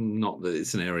 Not that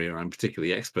it's an area I'm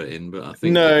particularly expert in, but I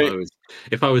think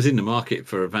if I was in the market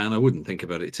for a van, I wouldn't think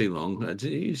about it too long.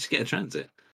 You just get a Transit.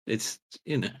 It's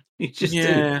you just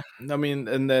do. I mean,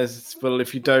 and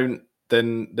if you don't,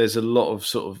 then there's a lot of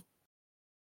sort of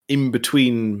in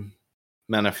between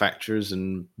manufacturers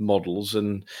and models,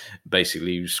 and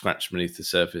basically you scratch beneath the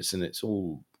surface, and it's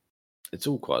all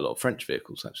quite a lot of French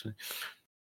vehicles actually.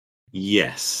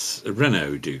 Yes,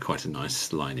 Renault do quite a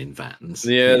nice line in vans.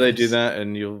 Yeah, they do that,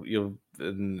 and you'll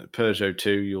in Peugeot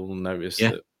too. You'll notice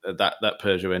that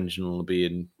Peugeot engine will be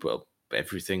in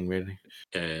everything really.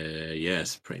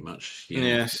 Yes, pretty much. Yeah,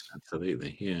 yes,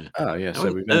 absolutely. Yeah. Oh, yeah. How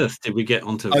on earth did we get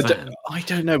onto van? I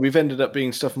don't know. We've ended up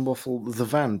being Stuff and Waffle, the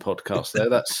van podcast. There,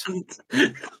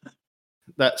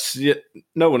 that's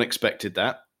no one expected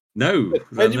that. No,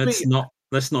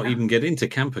 let's not even get into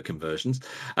camper conversions.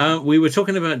 We were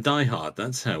talking about Die Hard.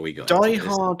 That's how we got Die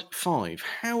Hard 5.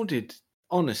 How did,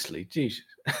 honestly, Jesus.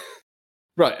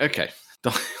 Right, okay.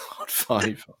 Die Hard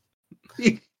 5.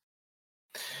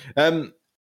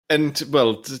 And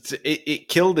well, it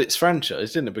killed its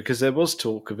franchise, didn't it? Because there was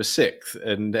talk of a 6th,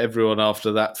 and everyone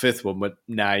after that 5th one went,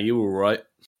 "Nah, you're all right."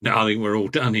 No, I think we're all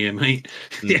done here, mate.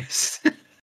 Yes.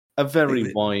 A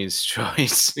very wise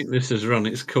choice. I think this has run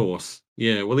its course.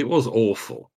 Yeah, well, it was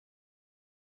awful.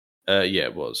 Yeah,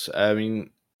 it was. I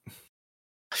mean,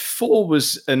 4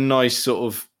 was a nice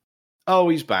sort of, oh,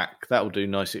 he's back. That'll do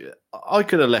nicely. I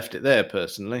could have left it there,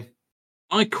 personally.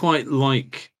 I quite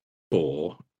like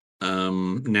 4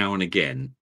 now and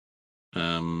again.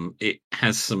 It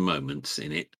has some moments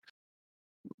in it.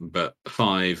 But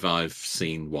 5 I've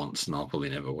seen once and I'll probably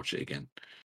never watch it again.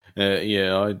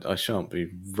 Yeah, I shan't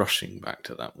be rushing back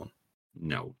to that one.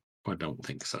 No, I don't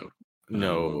think so.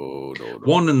 No.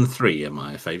 1 and 3 are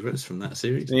my favourites from that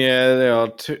series. Yeah, they are.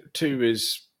 2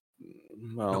 is,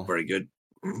 well, not very good.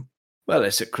 Well,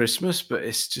 it's at Christmas, but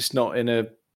it's just not in a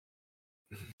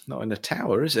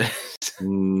tower, is it?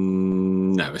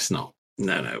 No, it's not.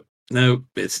 No,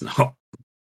 it's not.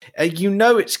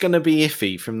 It's going to be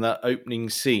iffy from that opening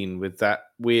scene with that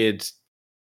weird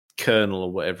colonel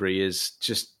or whatever he is,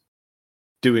 just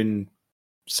doing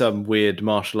some weird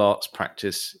martial arts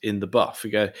practice in the buff.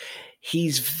 You go,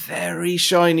 he's very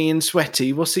shiny and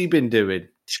sweaty. What's he been doing?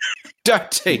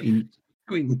 Dirty.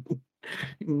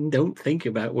 Don't think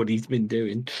about what he's been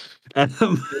doing.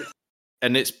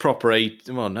 And it's proper 80s.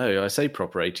 Well, no, I say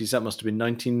proper 80s. That must have been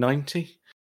 1990.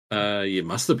 It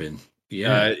must have been.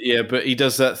 Yeah, yeah, but he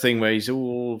does that thing where he's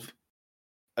all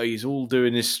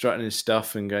doing his strutting his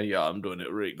stuff and going, "Yeah, I'm doing it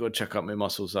really good. Check out my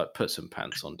muscles." Like, put some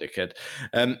pants on, dickhead.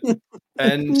 And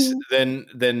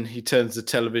then he turns the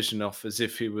television off as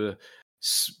if he were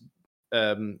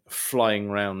flying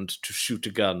around to shoot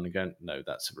a gun. And going, "No,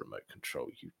 that's a remote control,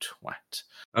 you twat."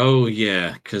 Oh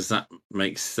yeah, because that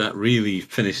really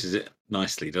finishes it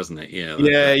nicely, doesn't it? Yeah.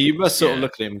 Yeah, you must sort of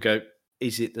look at him and go,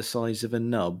 "Is it the size of a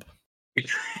nub?"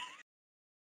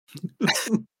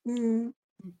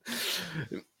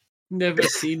 Never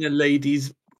seen a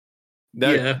lady's.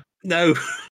 No. Yeah. No.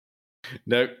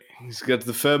 No, he's got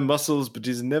the firm muscles, but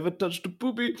he's never touched a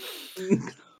booby.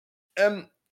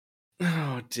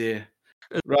 Oh dear.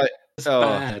 Right. It's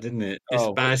bad, isn't it?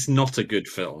 It's bad. It's not a good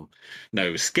film.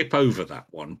 No, skip over that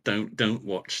one. Don't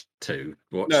watch 2.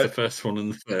 Watch the first one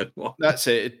and the third one. That's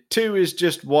it. 2 is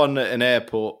just one at an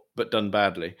airport, but done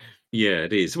badly. Yeah,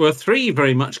 it is. Well, 3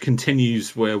 very much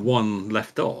continues where 1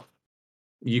 left off.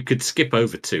 You could skip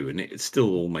over 2 and it still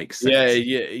all makes sense.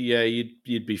 Yeah.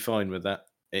 You'd be fine with that.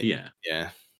 Yeah.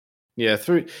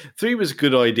 3 was a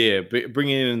good idea, but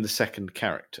bringing in the second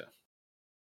character.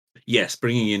 Yes,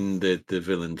 bringing in the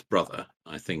villain's brother,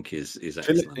 I think, is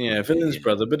excellent. Villain's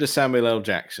brother, bit of Samuel L.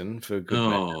 Jackson for good.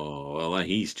 Well,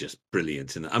 he's just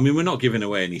brilliant in that. I mean, we're not giving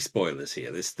away any spoilers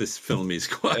here. This film is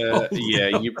quite old.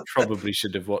 Yeah, you probably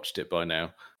should have watched it by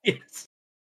now. Yes.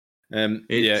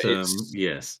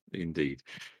 Yes, indeed.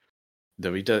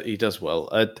 No, he does well.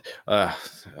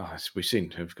 We seem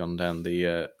to have gone down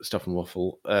the Stuff and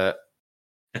Waffle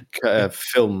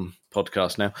film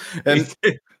podcast now.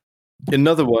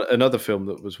 Another film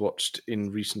that was watched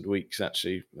in recent weeks,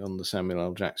 actually, on the Samuel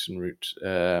L. Jackson route.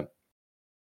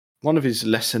 One of his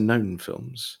lesser known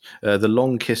films, The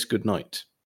Long Kiss Goodnight.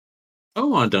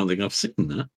 Oh, I don't think I've seen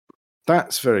that.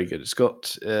 That's very good. It's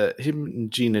got him and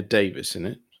Gina Davis in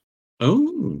it.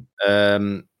 Oh.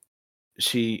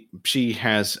 She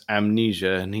has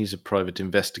amnesia, and he's a private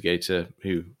investigator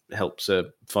who helps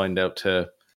her find out her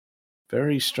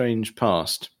very strange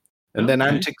past. And then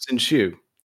antics ensue.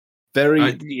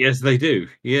 Yes, they do.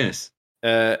 Yes.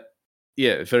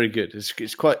 Very good.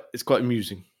 It's quite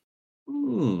amusing.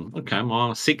 Okay, well,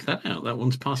 I'll seek that out. That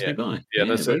one's passed me by. Yeah,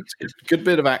 that's a good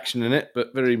bit of action in it,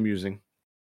 but very amusing.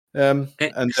 And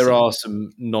there are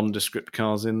some nondescript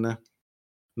cars in there.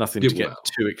 Nothing to get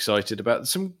too excited about.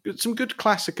 Some good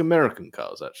classic American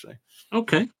cars, actually.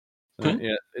 Okay.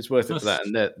 Yeah, it's worth it for that.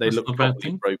 And they look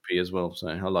properly ropey as well, so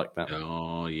I like that.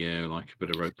 Oh, yeah, I like a bit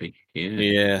of ropey. Yeah.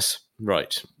 Yes.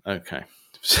 Right. Okay.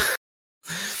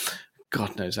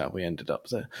 God knows how we ended up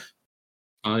there.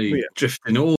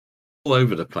 Drifting all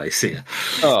over the place here.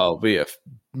 Oh, we have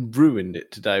ruined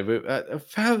it today. We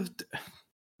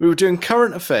were doing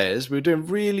current affairs. We were doing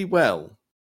really well.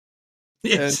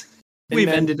 Yes. We've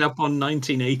ended up on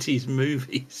 1980s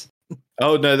movies.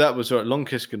 Oh, no, that was right. Long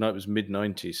Kiss Goodnight was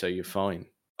mid-90s, so you're fine.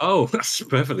 Oh, that's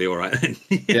perfectly all right then.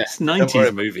 Yes,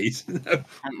 90s movies.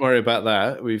 Don't worry about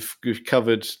that. We've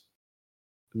covered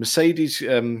Mercedes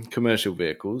commercial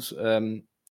vehicles, and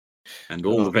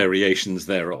all the variations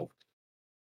thereof.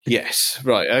 Yes,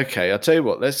 right. Okay, I'll tell you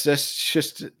what. Let's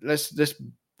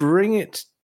bring it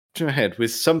to a head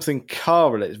with something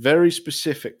car related, very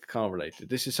specific car related.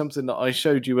 This is something that I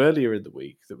showed you earlier in the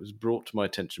week that was brought to my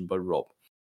attention by Rob,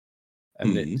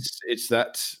 and it's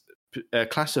that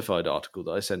classified article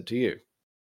that I sent to you.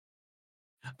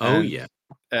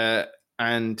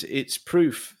 And it's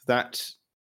proof that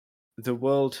the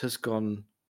world has gone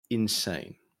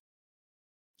insane.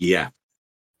 Yeah,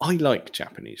 I like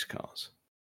Japanese cars.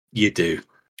 You do.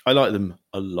 I like them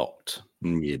a lot.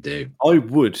 You do. I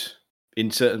would, in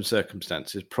certain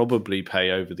circumstances, probably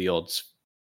pay over the odds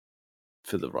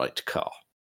for the right car.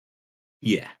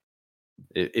 Yeah.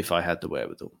 If I had the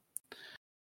wherewithal.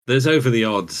 There's over the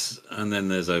odds, and then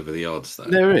there's over the odds, though.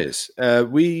 There is.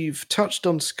 We've touched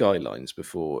on Skylines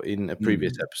before in a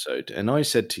previous episode, and I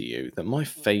said to you that my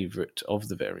favourite of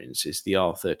the variants is the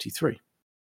R33.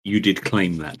 You did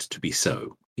claim that to be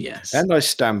so, yes. And I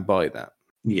stand by that.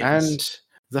 Yes. And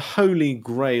the holy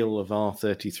grail of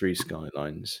R33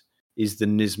 Skylines is the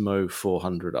Nismo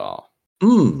 400R.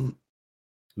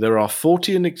 There are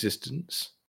 40 in existence.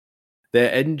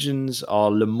 Their engines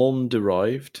are Le Mans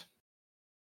derived.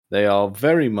 They are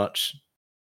very much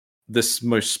the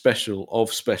most special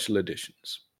of special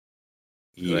editions.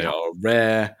 Yeah. They are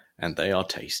rare and they are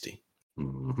tasty.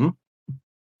 Mm-hmm.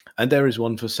 And there is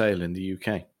one for sale in the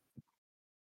UK.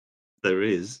 There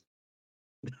is.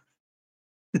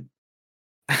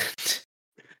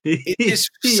 It is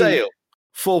for sale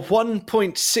for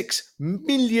 £1.6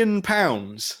 million.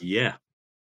 Yeah.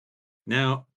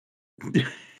 Now,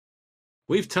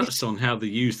 we've touched on how the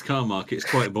used car market is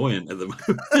quite buoyant at the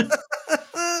moment.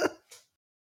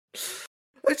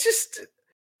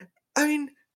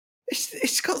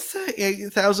 It's got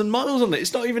 38,000 miles on it.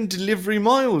 It's not even delivery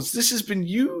miles. This has been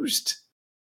used.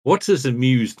 What has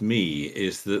amused me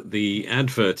is that the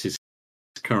advert is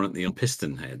currently on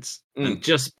piston heads, and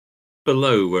just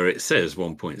below where it says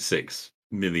 £1.6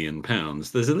 million,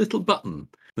 there's a little button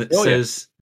that says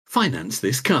finance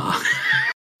this car.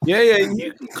 Yeah,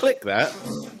 you can click that.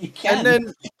 You can. And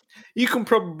then you can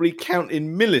probably count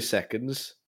in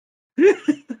milliseconds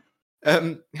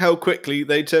how quickly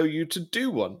they tell you to do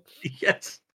one.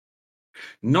 Yes.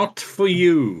 Not for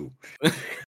you.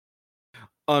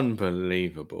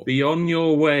 Unbelievable. Be on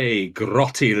your way,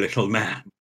 grotty little man.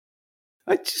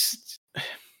 It's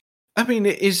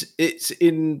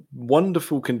in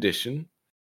wonderful condition.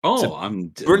 Oh, I'm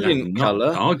brilliant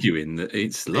color. Arguing that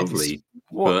it's lovely.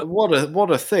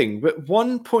 What a thing! But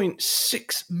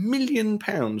 £1.6 million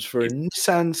for a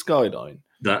Nissan Skyline.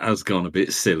 That has gone a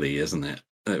bit silly, isn't it?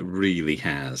 It really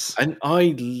has. And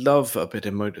I love a bit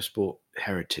of motorsport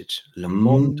heritage. Le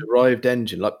Mans derived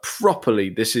engine, like properly.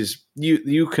 This is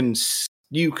you can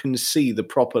see the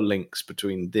proper links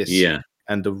between this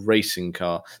and the racing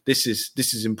car. This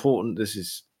is important. This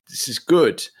is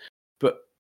good. But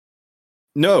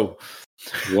no.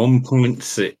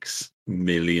 £1.6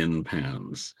 million.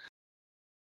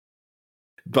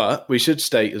 But we should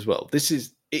state as well, it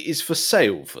is for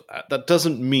sale for that. That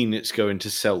doesn't mean it's going to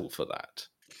sell for that.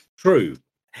 True.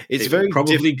 It's very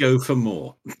probably go for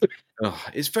more.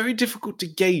 It's very difficult to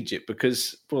gauge it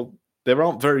because, well, there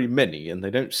aren't very many and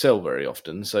they don't sell very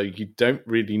often, so you don't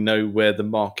really know where the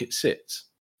market sits.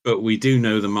 But we do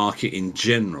know the market in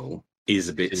general is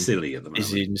a bit silly at the moment.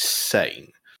 Is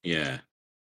insane. Yeah.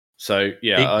 So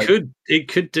it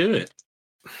could do it.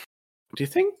 Do you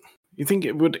think? You think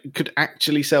it could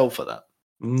actually sell for that?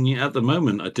 Yeah, at the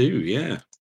moment I do. Yeah.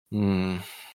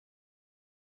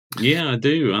 Yeah, I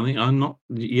do. I think I'm not.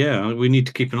 Yeah, we need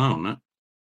to keep an eye on that.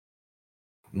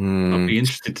 I'd be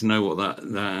interested to know what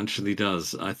that actually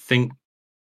does. I think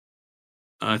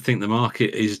the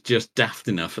market is just daft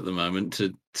enough at the moment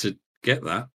to get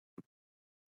that.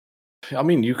 I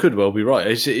mean, you could well be right.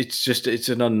 It's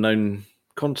an unknown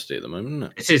quantity at the moment, isn't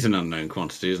it? It is an unknown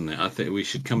quantity, isn't it? I think we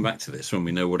should come back to this when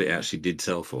we know what it actually did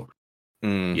sell for.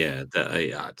 Yeah,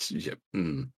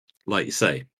 like you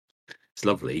say, it's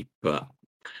lovely, but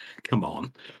come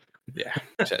on. Yeah,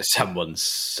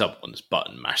 someone's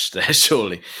button mashed there.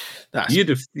 Surely, you'd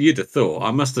have thought.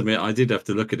 I must admit, I did have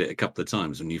to look at it a couple of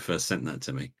times when you first sent that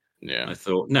to me. Yeah, I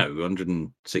thought, no,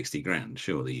 160 grand.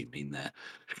 Surely you mean there?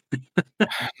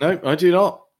 No, I do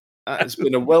not. It's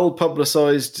been a well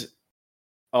publicised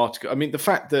article. I mean, the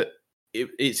fact that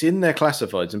it's in their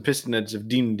classifieds and Pistonheads have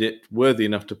deemed it worthy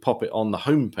enough to pop it on the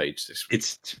homepage this week.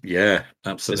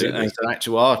 Absolutely. There's an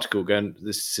actual article going.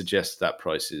 This suggests that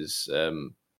prices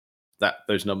that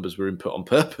those numbers were input on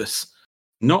purpose.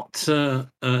 Not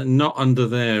under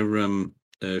their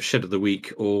Shed of the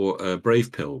Week or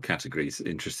Brave Pill categories,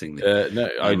 interestingly.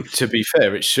 No, to be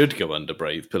fair, it should go under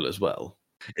Brave Pill as well.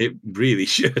 It really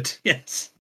should,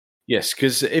 yes. Yes,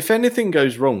 because if anything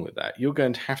goes wrong with that, you're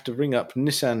going to have to ring up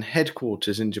Nissan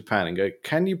headquarters in Japan and go,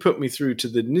 can you put me through to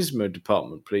the Nismo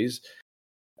department, please?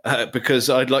 Because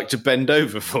I'd like to bend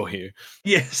over for you.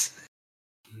 Yes.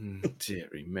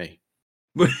 Dearie me.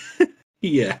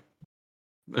 Yeah.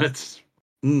 That's...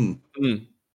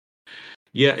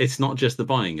 Yeah, it's not just the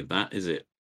buying of that, is it?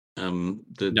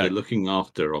 The looking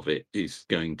after of it is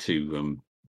going to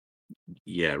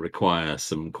require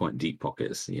some quite deep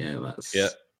pockets.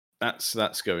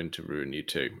 That's going to ruin you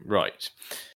too. Right.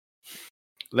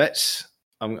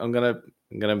 I'm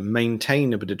gonna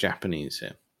maintain a bit of Japanese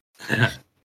here.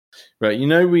 Right,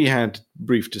 we had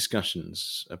brief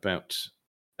discussions about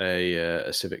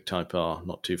a Civic Type R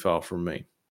not too far from me.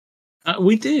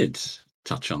 We did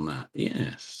touch on that,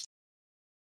 yes.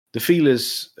 The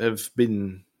feelers have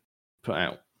been put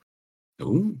out.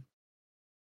 Ooh.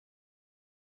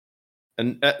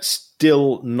 And that's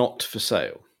still not for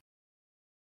sale.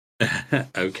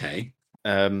 Okay.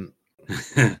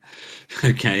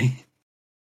 Okay.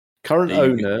 Current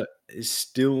owner is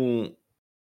still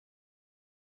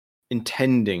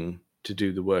intending to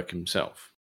do the work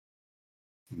himself.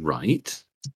 Right.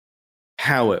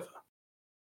 However,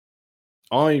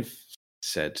 I've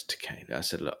said to Kayla, I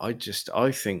said, look, I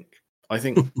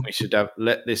think we should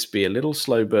let this be a little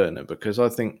slow burner, because I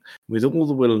think with all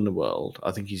the will in the world,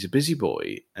 I think he's a busy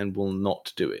boy and will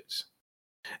not do it.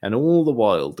 And all the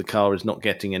while, the car is not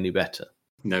getting any better.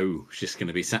 No, it's just going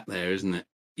to be sat there, isn't it?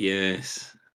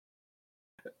 Yes.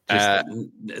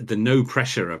 The no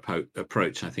pressure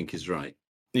approach, I think, is right.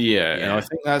 Yeah, and I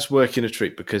think that's working a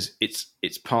treat, because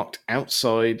it's parked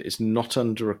outside, it's not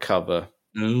under a cover.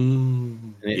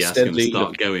 It's going to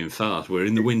start going fast. We're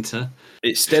in the winter.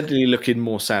 It's steadily looking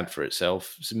more sad for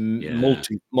itself.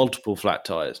 Multiple flat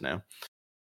tires now.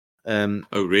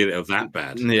 Oh, really? Oh, that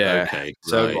bad? Yeah. Okay.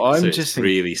 So right. I'm just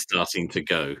really starting to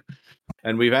go.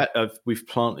 And we've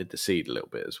planted the seed a little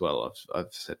bit as well.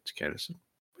 I've said to Kayla,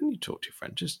 when you talk to your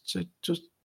friend, just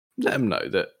let them know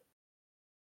that.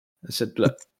 I said,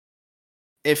 look,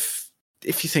 if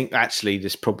you think actually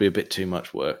there's probably a bit too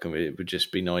much work, and it would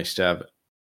just be nice to have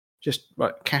just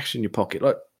cash in your pocket,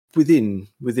 like within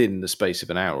the space of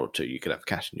an hour or two, you could have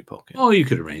cash in your pocket. Oh, you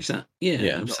could arrange that.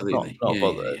 Yeah, absolutely. Not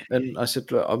bother. Yeah. And I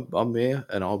said, look, I'm here,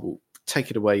 and I will take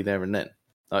it away there and then.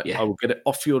 I will get it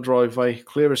off your driveway,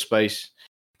 clear a space,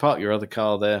 park your other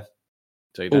car there,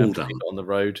 so you don't have to leave it on the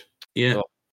road. Yeah,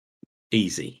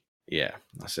 easy. Yeah,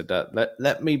 I said that.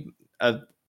 Let me.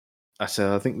 I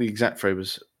said, I think the exact phrase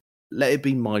was, "Let it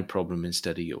be my problem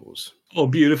instead of yours." Oh,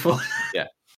 beautiful. Yeah.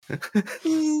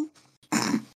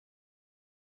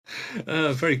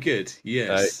 Very good.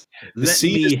 Yes. Let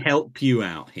me help you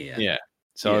out here. Yeah.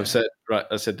 So I've said,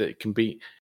 I said that it can be.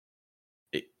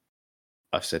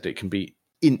 I've said it can be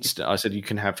instant. I said you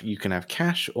can have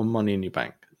cash or money in your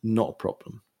bank, not a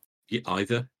problem. Yeah,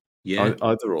 either. Yeah,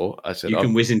 either or. I said you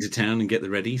can whiz into town and get the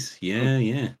readies.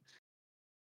 Yeah.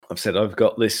 I've said I've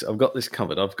got this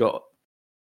covered. I've got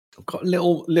a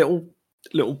little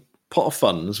pot of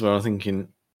funds where I'm thinking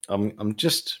I've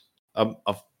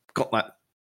got that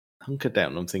hunkered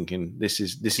down. I'm thinking this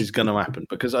is going to happen,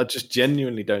 because I just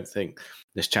genuinely don't think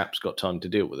this chap's got time to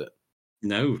deal with it.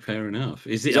 No, fair enough.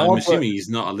 Is it? I'm assuming he's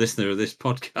not a listener of this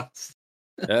podcast.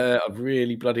 I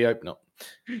really bloody hope not.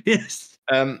 Yes.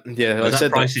 Yeah, I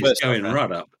said price is going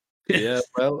right up. Yeah,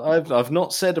 well, I've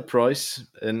not said a price,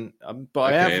 but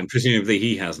I have. And presumably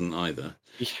he hasn't either.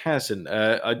 He hasn't.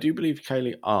 I do believe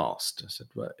Kaylee asked. I said,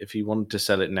 well, if he wanted to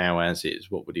sell it now as is,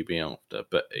 what would he be after?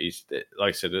 But he's, like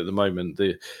I said, at the moment,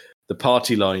 the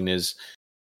party line is,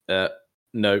 no,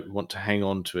 we want to hang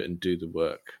on to it and do the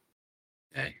work.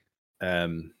 Okay.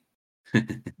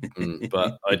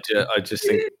 But I just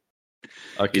think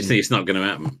you think it's not going to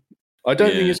happen. I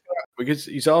don't think it's going to happen, because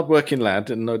he's a hard-working lad,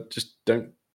 and I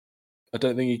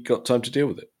don't think he got time to deal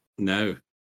with it. No.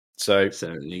 So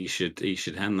he should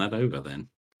hand that over then.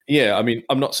 Yeah, I mean,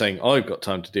 I'm not saying I've got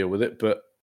time to deal with it, but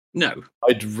no,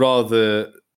 I'd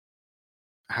rather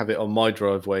have it on my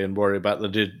driveway and worry about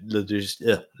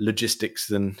logistics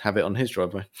than have it on his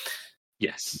driveway.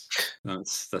 Yes,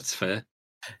 that's fair.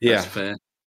 Yeah, that's fair.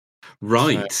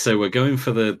 Right, so we're going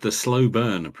for the slow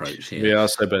burn approach here. Yeah,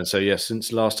 slow burn. So yes,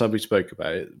 since last time we spoke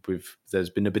about it, there's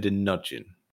been a bit of nudging.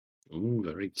 Oh,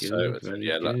 very good. So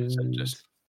just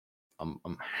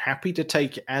I'm happy to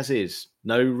take it as is,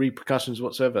 no repercussions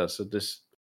whatsoever. So this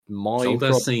my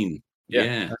scene.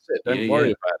 Yeah, that's it. Don't worry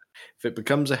about it. If it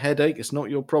becomes a headache, it's not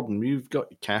your problem. You've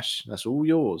got your cash. That's all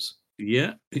yours.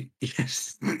 Yeah.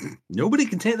 Yes. Nobody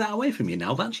can take that away from you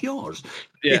now. That's yours.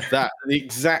 Yeah,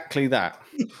 exactly that.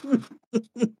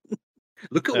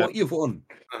 Look at what you've won.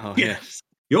 Oh, yes.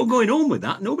 You're going home with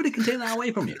that. Nobody can take that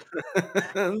away from you.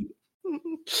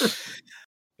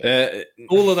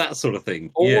 All of that sort of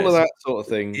thing. All of that sort of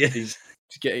thing is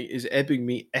ebbing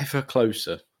me ever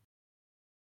closer.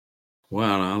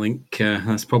 Well, I think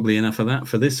that's probably enough of that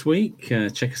for this week.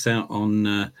 Check us out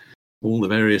on all the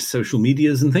various social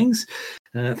medias and things.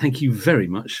 Thank you very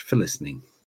much for listening.